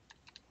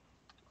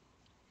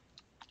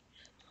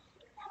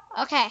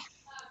 Okay.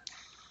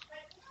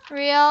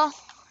 Real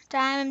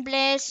diamond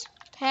blaze.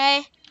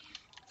 Pay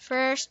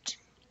first.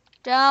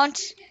 And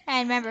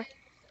remember,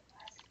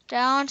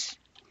 don't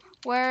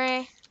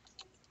worry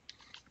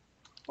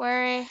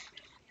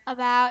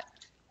about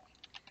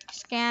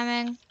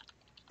scamming.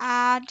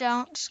 I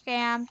don't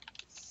scam.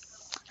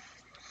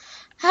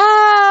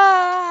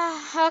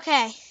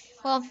 Okay.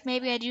 Well,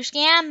 maybe I do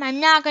scam. I'm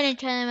not gonna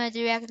tell him a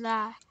direct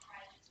lie.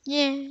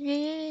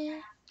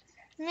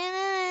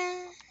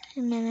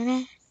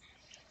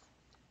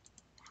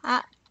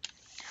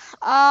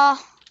 I'll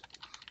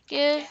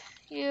give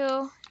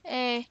you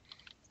a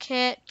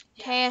kit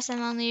KSM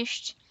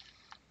Unleashed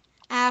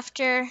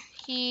after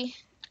he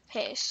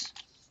pays.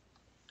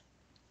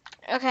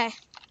 Okay.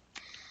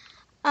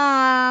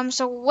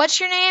 So what's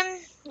your name?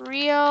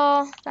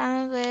 Real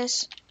Diamond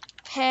Bliss.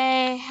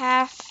 Pay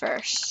half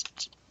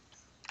first.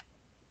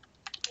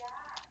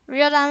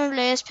 Real diamond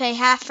blaze, pay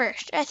half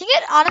first. I think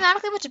it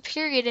automatically puts a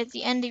period at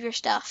the end of your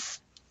stuff.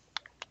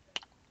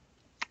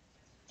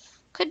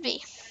 Could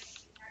be.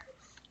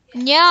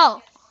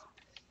 No.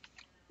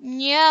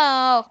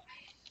 No.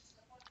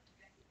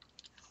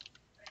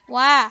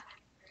 Wow.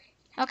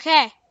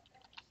 Okay.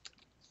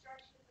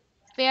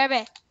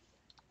 BRB.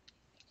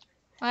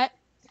 What?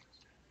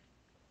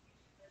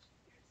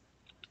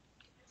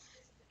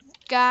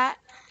 Got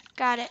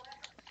it.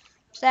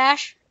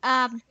 Slash.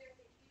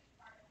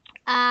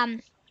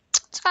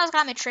 This guy's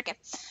got me tricky.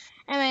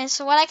 Anyway,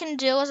 so what I can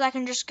do is I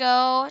can just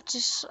go,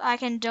 I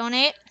can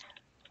donate.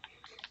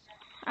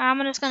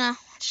 I'm just gonna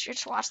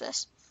just watch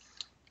this.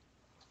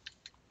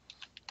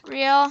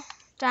 Real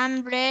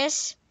diamond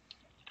blaze.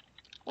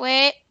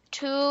 Wait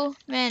 2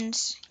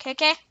 mins.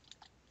 KK.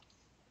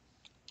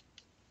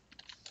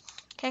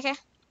 KK.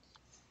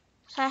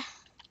 Slash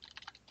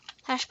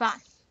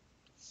spawn.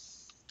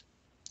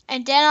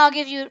 And then I'll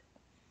give you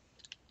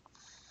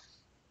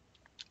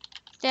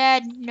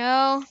dead.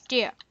 No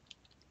deal.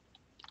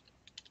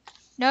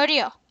 No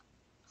deal.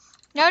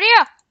 No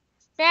deal.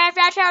 If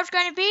that's how it's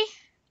gonna be.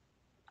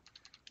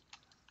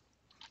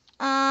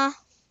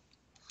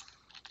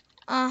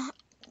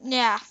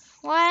 Yeah.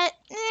 What?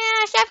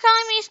 Stop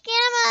calling me a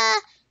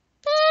scammer.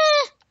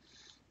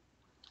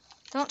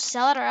 Don't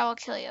sell it or I will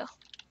kill you.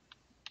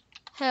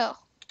 Who?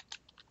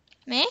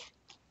 Me?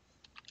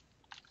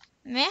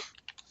 Me?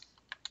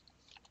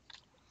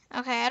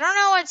 Okay, I don't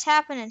know what's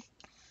happening.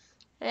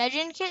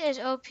 Legend kit is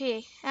OP.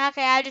 Okay,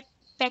 I just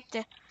picked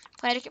the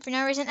fighter kit for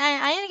no reason.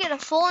 I need to get a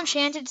full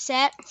enchanted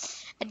set,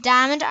 a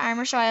diamond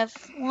armor, so I have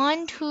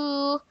 1,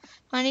 2.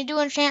 I need to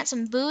enchant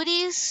some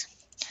booties.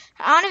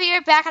 I want to be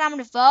right back and I'm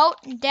going to vote,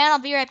 and then I'll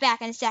be right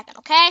back in a second,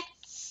 okay?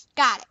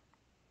 Got it.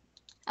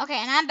 Okay,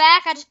 and I'm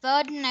back. I just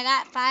voted and I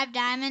got 5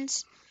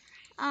 diamonds.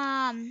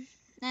 And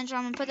so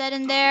I'm going to put that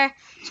in there.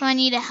 So I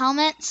need a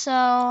helmet,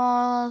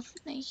 so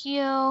thank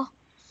you.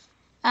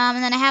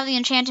 And then I have the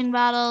enchanting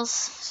bottles,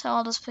 so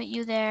I'll just put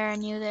you there,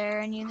 and you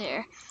there, and you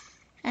there.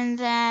 And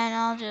then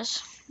I'll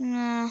just,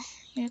 you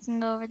can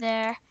go over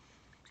there,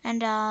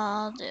 and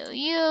I'll do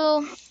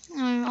you.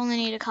 I only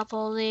need a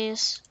couple of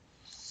these.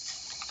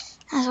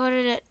 I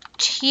ordered it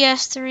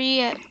TS3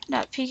 at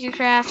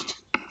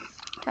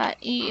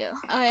 .pkcraft.eu.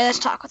 Okay, let's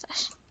talk with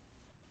us.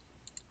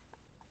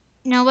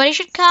 Nobody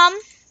should come.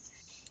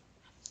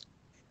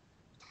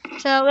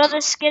 So we'll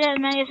just get as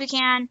many as we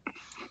can.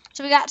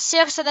 So we got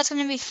 6, so that's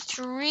going to be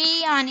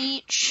 3 on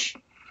each.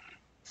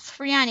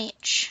 3 on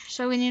each.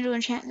 So we need to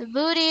enchant the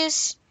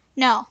booties.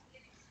 No.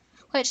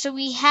 Wait, so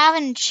we have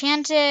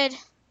enchanted.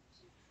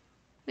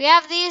 We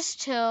have these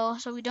 2,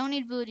 so we don't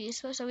need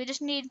booties. So we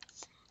just need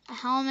a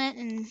helmet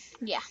and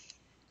yeah.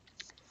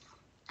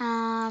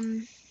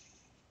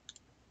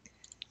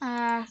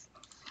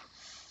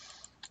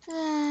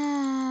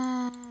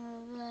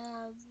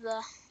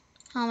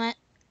 Helmet.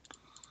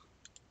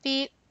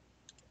 Beep.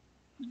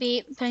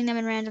 Beep, putting them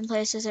in random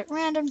places at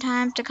random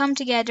times to come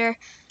together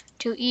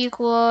to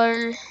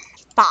equal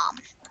bomb.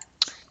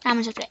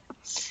 Diamonds of today.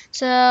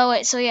 So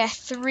wait, so yeah,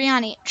 3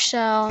 on each.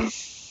 So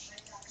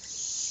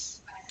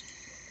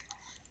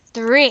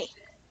 3.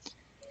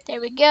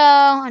 There we go.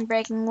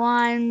 Unbreaking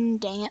 1.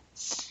 Dang it.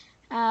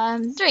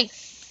 3.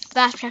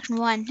 Flash protection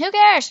 1. Who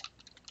cares?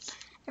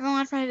 Everyone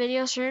watch my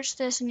video. Search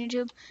this on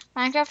YouTube.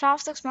 Minecraft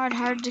Ops looks smart.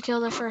 Hard to kill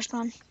the first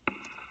one.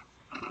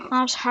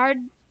 Ops hard.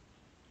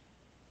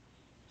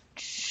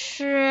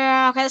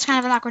 Okay, that's kind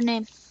of an awkward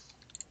name.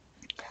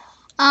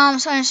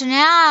 So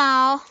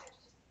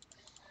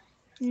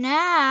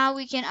now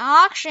we can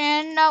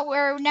auction.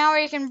 Now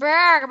we can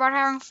brag about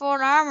having full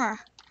armor,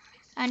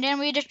 and then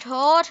we just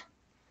hold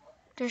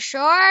the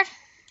sword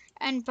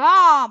and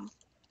bomb.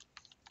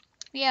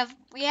 We have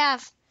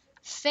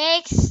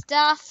fake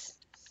stuff.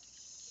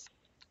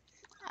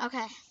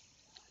 Okay.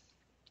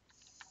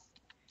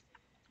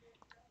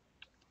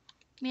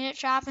 Meet at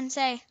shop and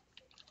say,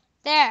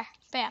 there,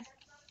 bam.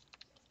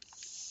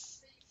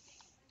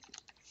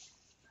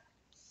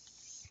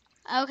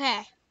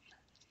 Okay.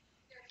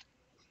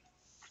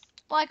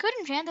 Well, I could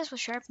enchant this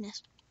with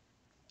sharpness.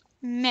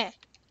 Meh.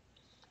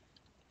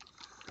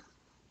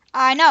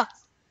 I know.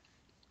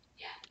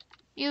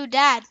 You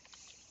died.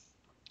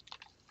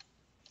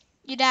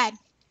 You died.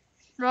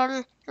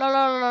 Lol.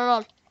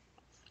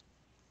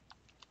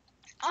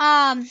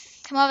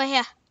 Come over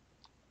here.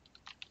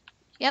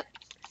 Yep.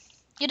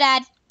 You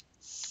died.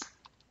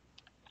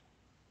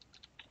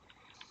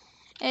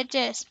 It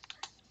is.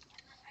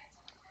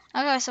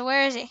 Okay, so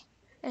where is he?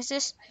 Is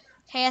this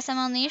KSM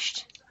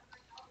Unleashed?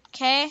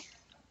 Okay.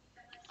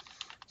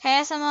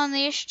 KSM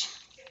Unleashed.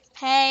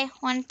 Pay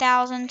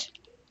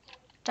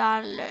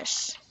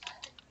 $1,000.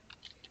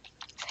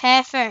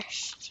 Pay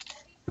first.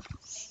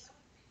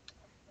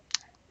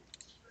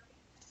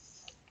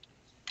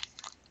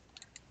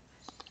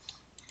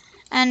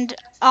 And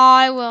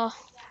I will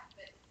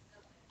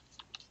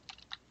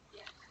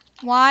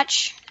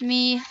watch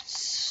me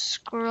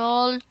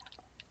scroll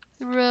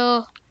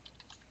through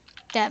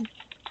them.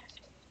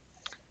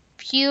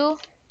 Pew.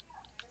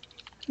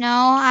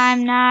 No,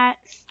 I'm not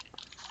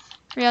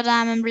Real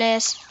diamond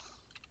blaze.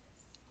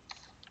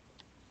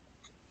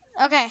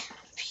 Okay.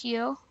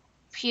 Pew,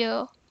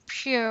 pew,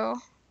 pew,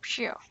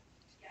 pew.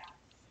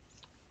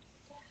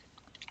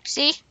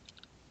 See?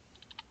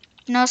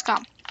 No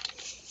scum.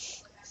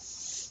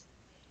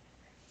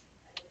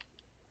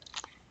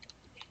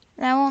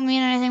 That won't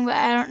mean anything, but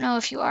I don't know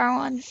if you are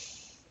one.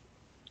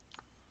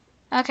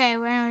 Okay,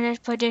 we're gonna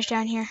just put this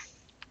down here.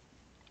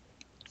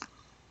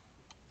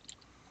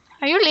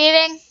 Are you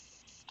leaving?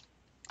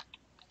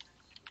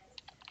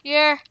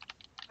 You're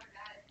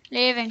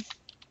leaving,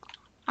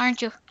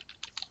 aren't you?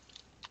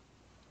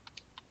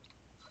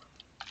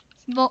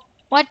 But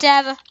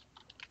whatever.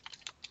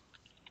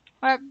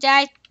 Or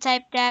I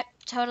typed that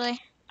totally.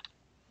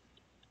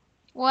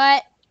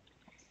 What?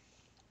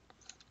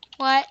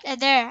 What?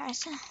 There. I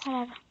said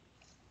whatever.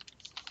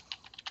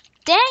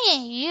 Dang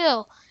it, you!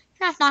 You're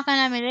not gonna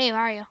let me leave,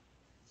 are you?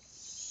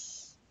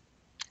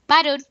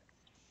 Bye, dude.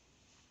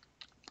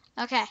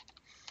 Okay.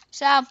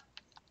 So,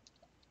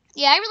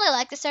 yeah, I really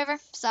like the server.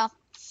 So,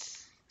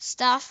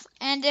 stuff.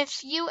 And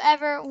if you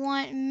ever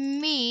want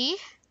me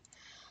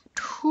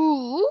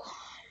to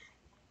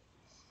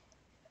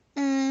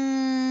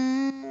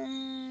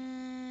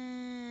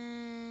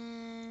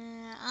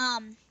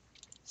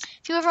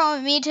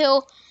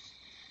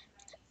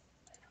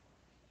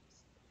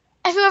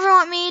if you ever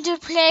want me to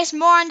place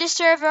more on this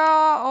server, or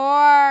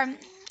I'm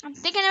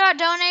thinking about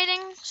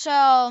donating,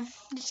 so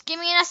just give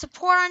me enough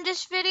support on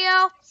this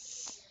video,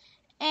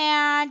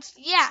 and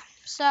yeah,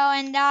 so,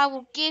 and I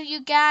will give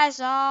you guys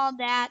all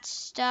that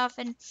stuff,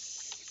 and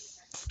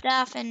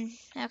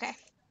okay.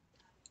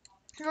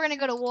 We're gonna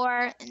go to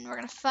war, and we're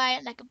gonna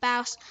fight like a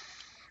boss.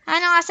 I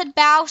know I said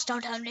boss,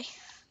 don't tell me.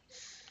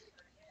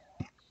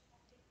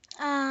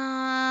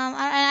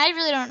 I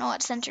really don't know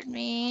what centered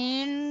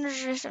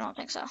means. I don't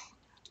think so.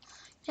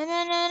 I'm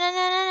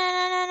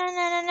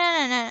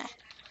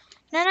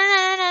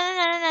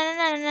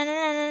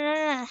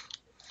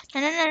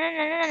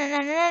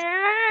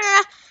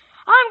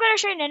gonna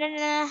say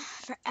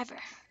forever.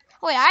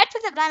 Oh wait, I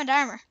picked up diamond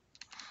armor.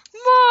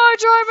 My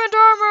diamond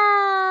armor!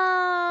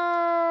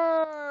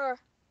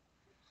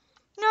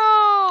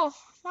 No!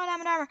 My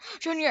diamond armor.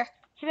 Junior.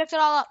 He picked it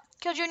all up.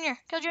 Kill Junior.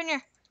 Kill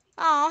Junior.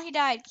 Oh, he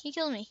died. He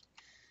killed me.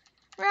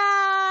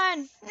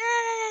 Run!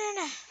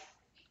 No.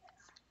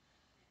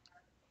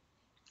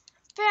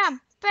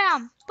 Bam!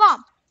 Bam!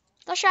 Bomb!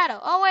 The shadow.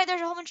 Oh wait,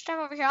 there's a whole bunch of stuff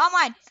over here. All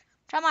mine.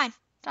 It's all mine.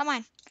 It's all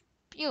mine.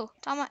 You.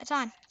 It's on. It's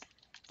on.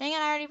 Dang it!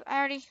 I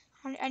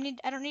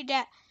don't need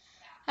that.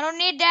 I don't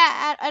need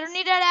that. I don't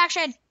need that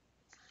action.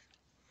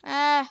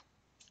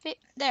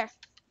 There.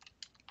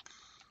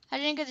 I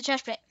didn't get the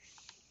chest plate.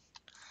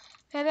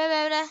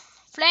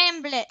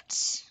 Flame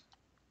blitz.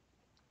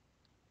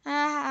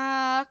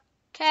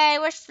 Okay,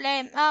 where's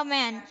flame? Oh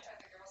man,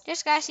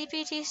 this guy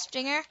CPT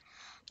stinger.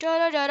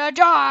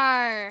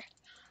 Die.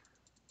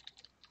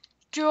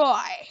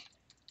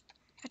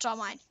 It's all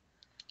mine.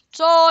 It's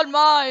all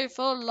my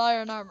full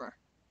iron armor.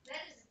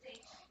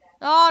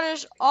 That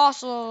is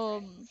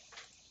awesome.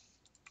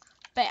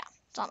 Bam.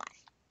 It's all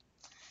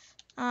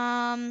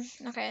mine.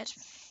 Okay, let's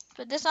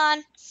put this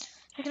on.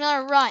 Take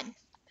another run.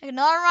 Take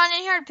another run in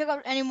here to pick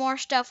up any more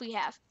stuff we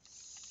have.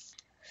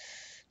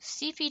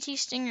 CPT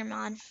Stinger,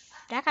 man.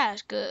 That guy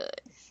is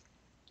good.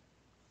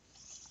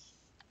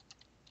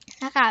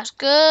 That guy's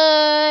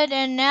good.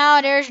 And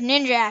now there's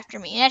Ninja after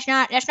me. That's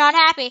not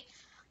happy.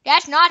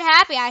 That's not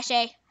happy, I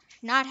say.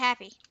 Not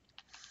happy.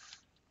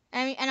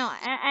 I know.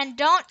 And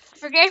don't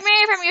forgive me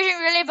if I'm using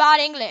really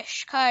bad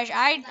English, cause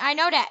I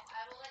know that.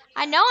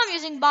 I know I'm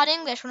using bad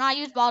English when I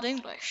use bad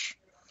English.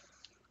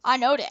 I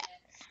know that.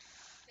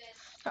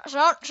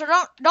 So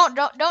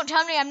don't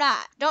tell me I'm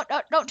not. Don't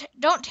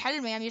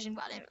tell me I'm using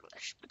bad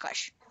English,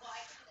 because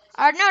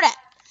I already know that.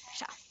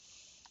 So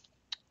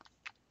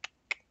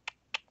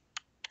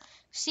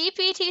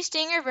CPT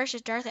Stinger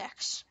versus Darth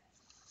X.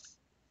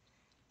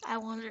 I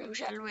wonder who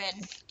shall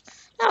win.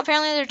 No,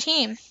 apparently they're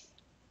team.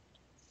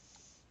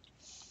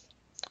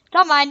 It's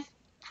all mine.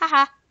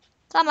 Haha.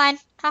 It's all mine.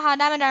 Haha,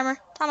 diamond armor.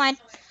 It's all mine.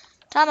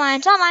 It's all mine.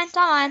 It's all mine. It's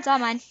all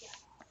mine.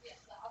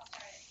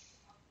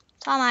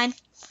 It's all mine. It's all mine.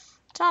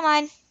 It's all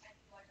mine.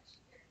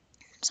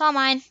 It's all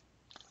mine.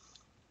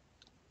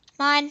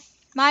 Mine.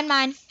 Mine,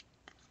 mine.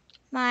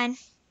 Mine.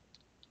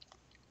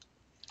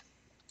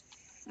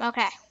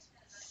 Okay.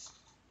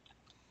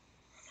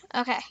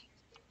 Okay.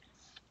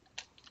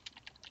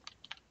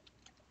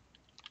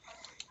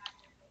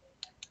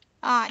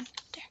 On.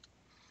 There.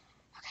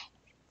 Okay.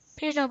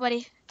 Please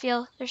nobody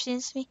feel their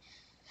sins to me.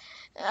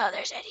 Oh,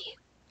 there's Eddie.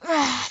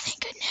 Ah, thank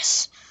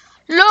goodness.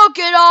 Look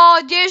at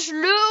all this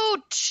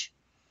loot!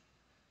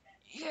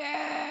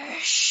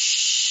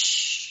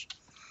 Yes!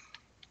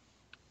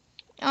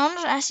 I'm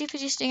just asking for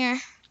this stinger.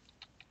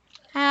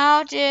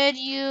 How did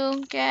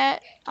you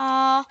get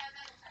all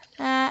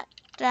that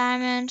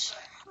diamond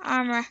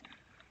armor?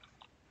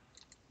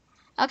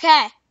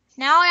 Okay,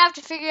 now I have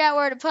to figure out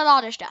where to put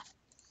all this stuff.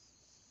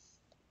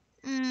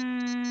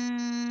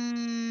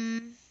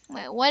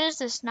 Wait, what is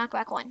this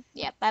knockback one?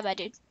 Yeah, bye-bye,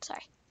 dude.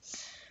 Sorry.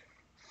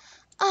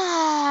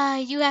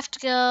 You have to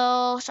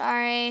go.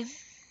 Sorry.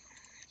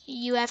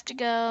 You have to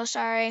go.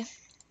 Sorry.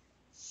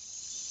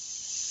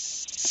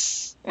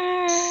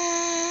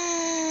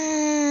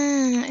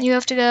 You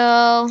have to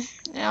go.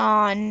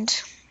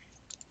 And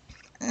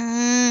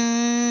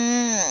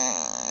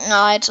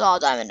no, it's all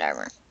diamond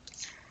armor.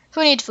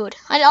 Who needs food?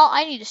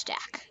 I need a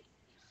stack.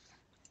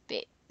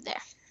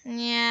 There.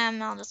 Yeah,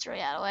 I'll just throw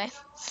that away.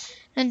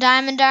 Then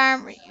diamond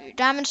armor,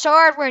 diamond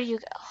sword. Where do you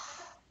go?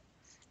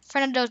 In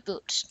front of those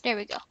boots. There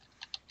we go.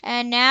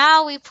 And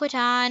now we put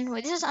on.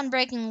 Wait, this is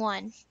unbreaking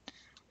 1.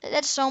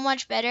 That's so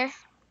much better.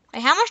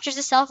 Wait, how much does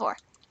this sell for?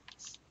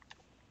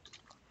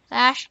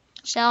 Slash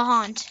sell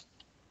haunt.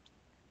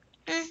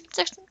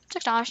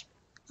 $6.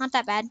 Not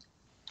that bad.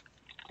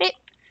 Beep.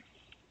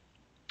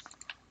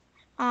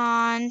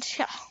 And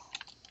yeah.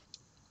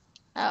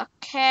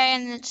 Okay,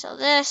 and then sell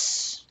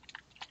this.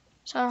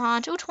 Sell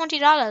haunt. Ooh,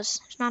 $20.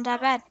 It's not that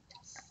bad.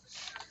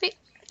 Beep.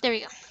 There we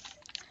go.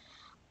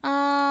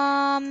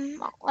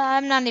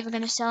 I'm not even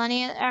gonna sell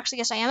any. Actually,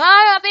 yes I am. Oh,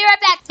 I'll be right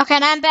back. Okay,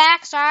 and I'm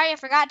back. Sorry, I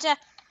forgot to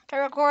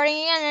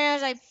recording again. And I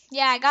was like,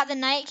 yeah, I got the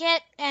night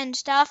kit and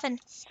stuff, and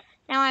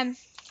now I'm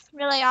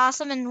really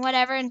awesome and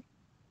whatever. And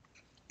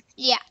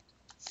yeah.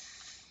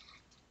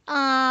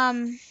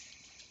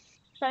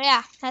 So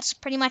yeah, that's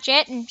pretty much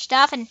it and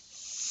stuff. And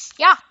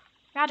yeah,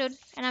 dude.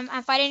 And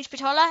I'm fighting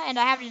Spatola, and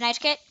I have the night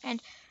kit, and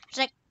it's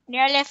like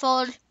nearly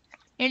full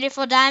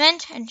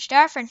diamond and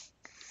stuff, and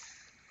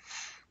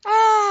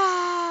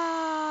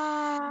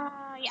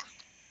yeah.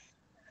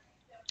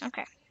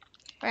 Okay,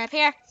 we're up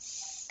here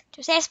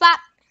to safe spot.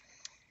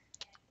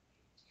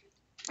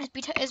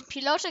 Is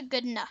Pilota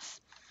good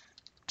enough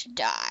to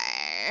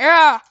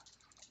die?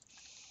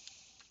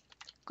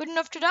 Good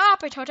enough to die,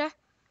 Pilota.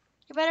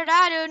 You better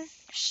die, dude.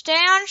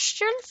 Stand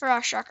still for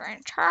a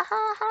second. Ha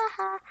ha ha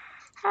ha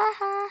ha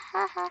ha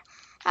ha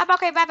ha.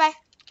 Okay, bye bye.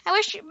 I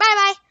wish you bye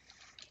bye.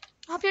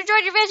 I hope you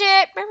enjoyed your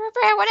visit.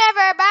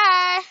 Whatever.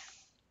 Bye.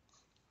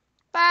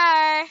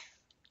 Bye.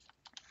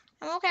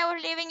 I'm okay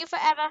with leaving you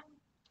forever.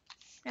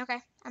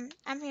 Okay,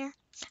 I'm here.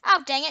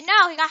 Oh dang it! No,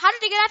 how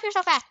did he get up here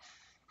so fast?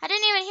 I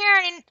didn't even hear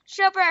any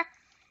super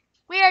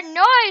weird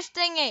noise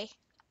thingy.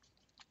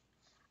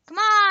 Come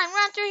on,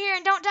 run through here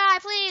and don't die,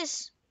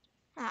 please.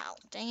 Oh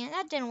dang it!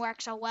 That didn't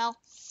work so well.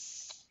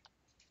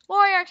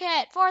 Warrior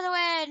kit for the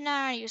win.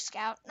 No, you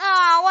scout.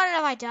 Oh, what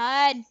have I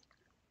done?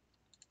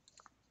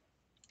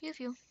 Pew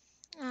pew.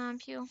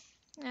 Pew.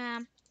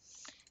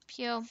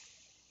 Pew.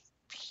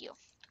 Pew.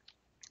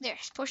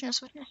 There's potion of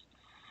swiftness.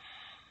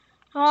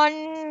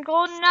 On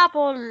golden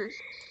apple.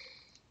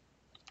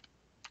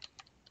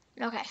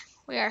 Okay,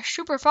 we are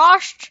super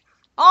fast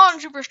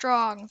and super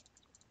strong.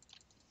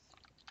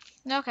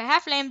 Okay,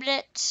 half flame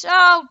blitz.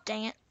 Oh,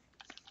 dang it.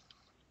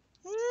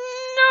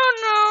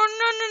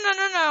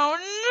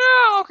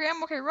 No. Okay,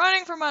 I'm okay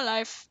running for my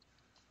life.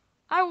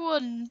 I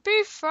wouldn't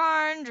be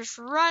fine just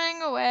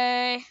running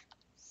away.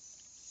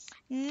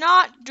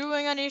 Not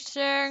doing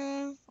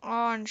anything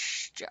on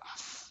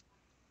stuff.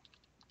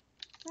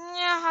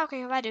 Yeah,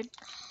 okay, bye, dude.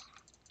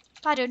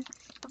 Bye, dude.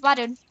 Bye,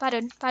 dude. Bye,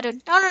 dude. Bye,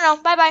 dude. No.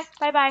 Bye. Bye.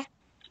 Bye. Bye.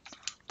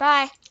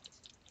 Bye.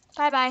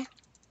 Bye.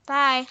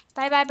 Bye.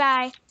 Bye. Bye. Bye.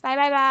 Bye.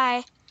 Bye.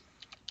 Bye.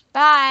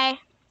 Bye.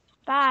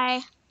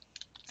 Bye.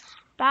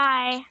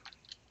 Bye.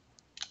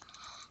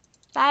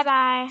 Bye.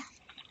 Bye.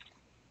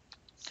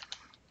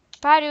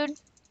 Bye, dude.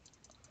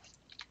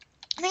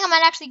 I think I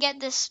might actually get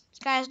this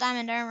guy's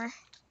diamond armor.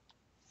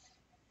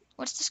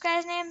 What's this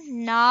guy's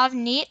name?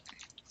 Navneet.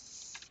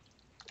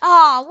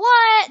 Oh,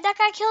 what? That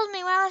guy killed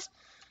me while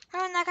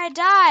that guy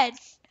died.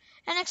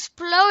 And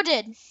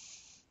exploded.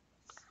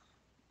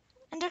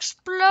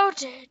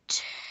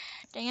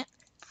 Dang it.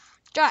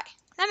 Die.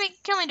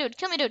 Kill me, dude.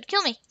 Kill me.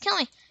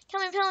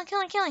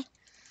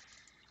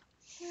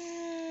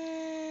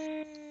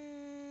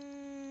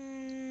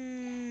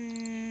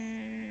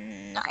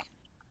 Okay.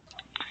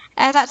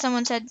 I thought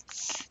someone said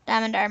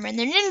diamond armor in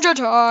their ninja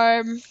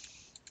time.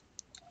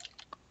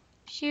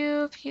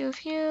 Pew.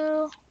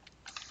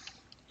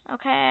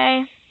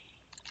 Okay.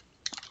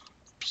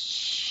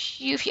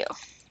 Pew.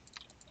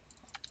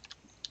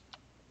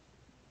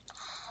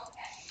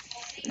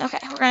 Okay,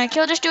 we're gonna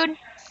kill this dude.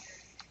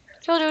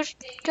 Kill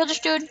this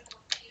dude.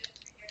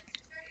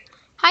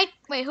 Hi.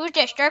 Wait, who's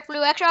this? Dark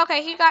blue extra.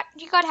 Okay, he got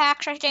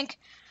hacks, I think.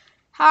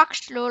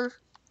 Hacks, lol.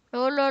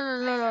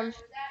 Lol.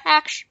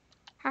 Hacks.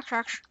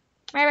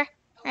 Maybe.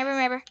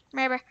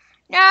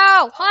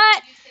 No,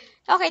 what?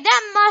 Okay,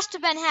 that must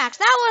have been hacks.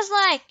 I was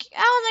like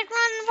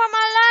running for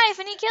my life,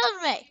 and he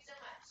killed me.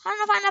 I don't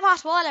know if I find that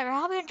possible. Whatever. I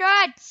hope you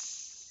enjoyed.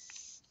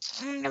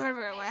 I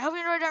hope you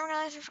enjoyed. Don't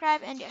forget to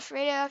subscribe. And yes,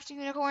 radioactive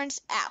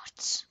unicorns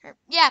out.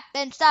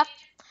 And stuff.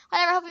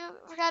 Whatever.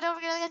 Don't forget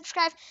to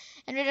subscribe.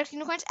 And radioactive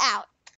unicorns out.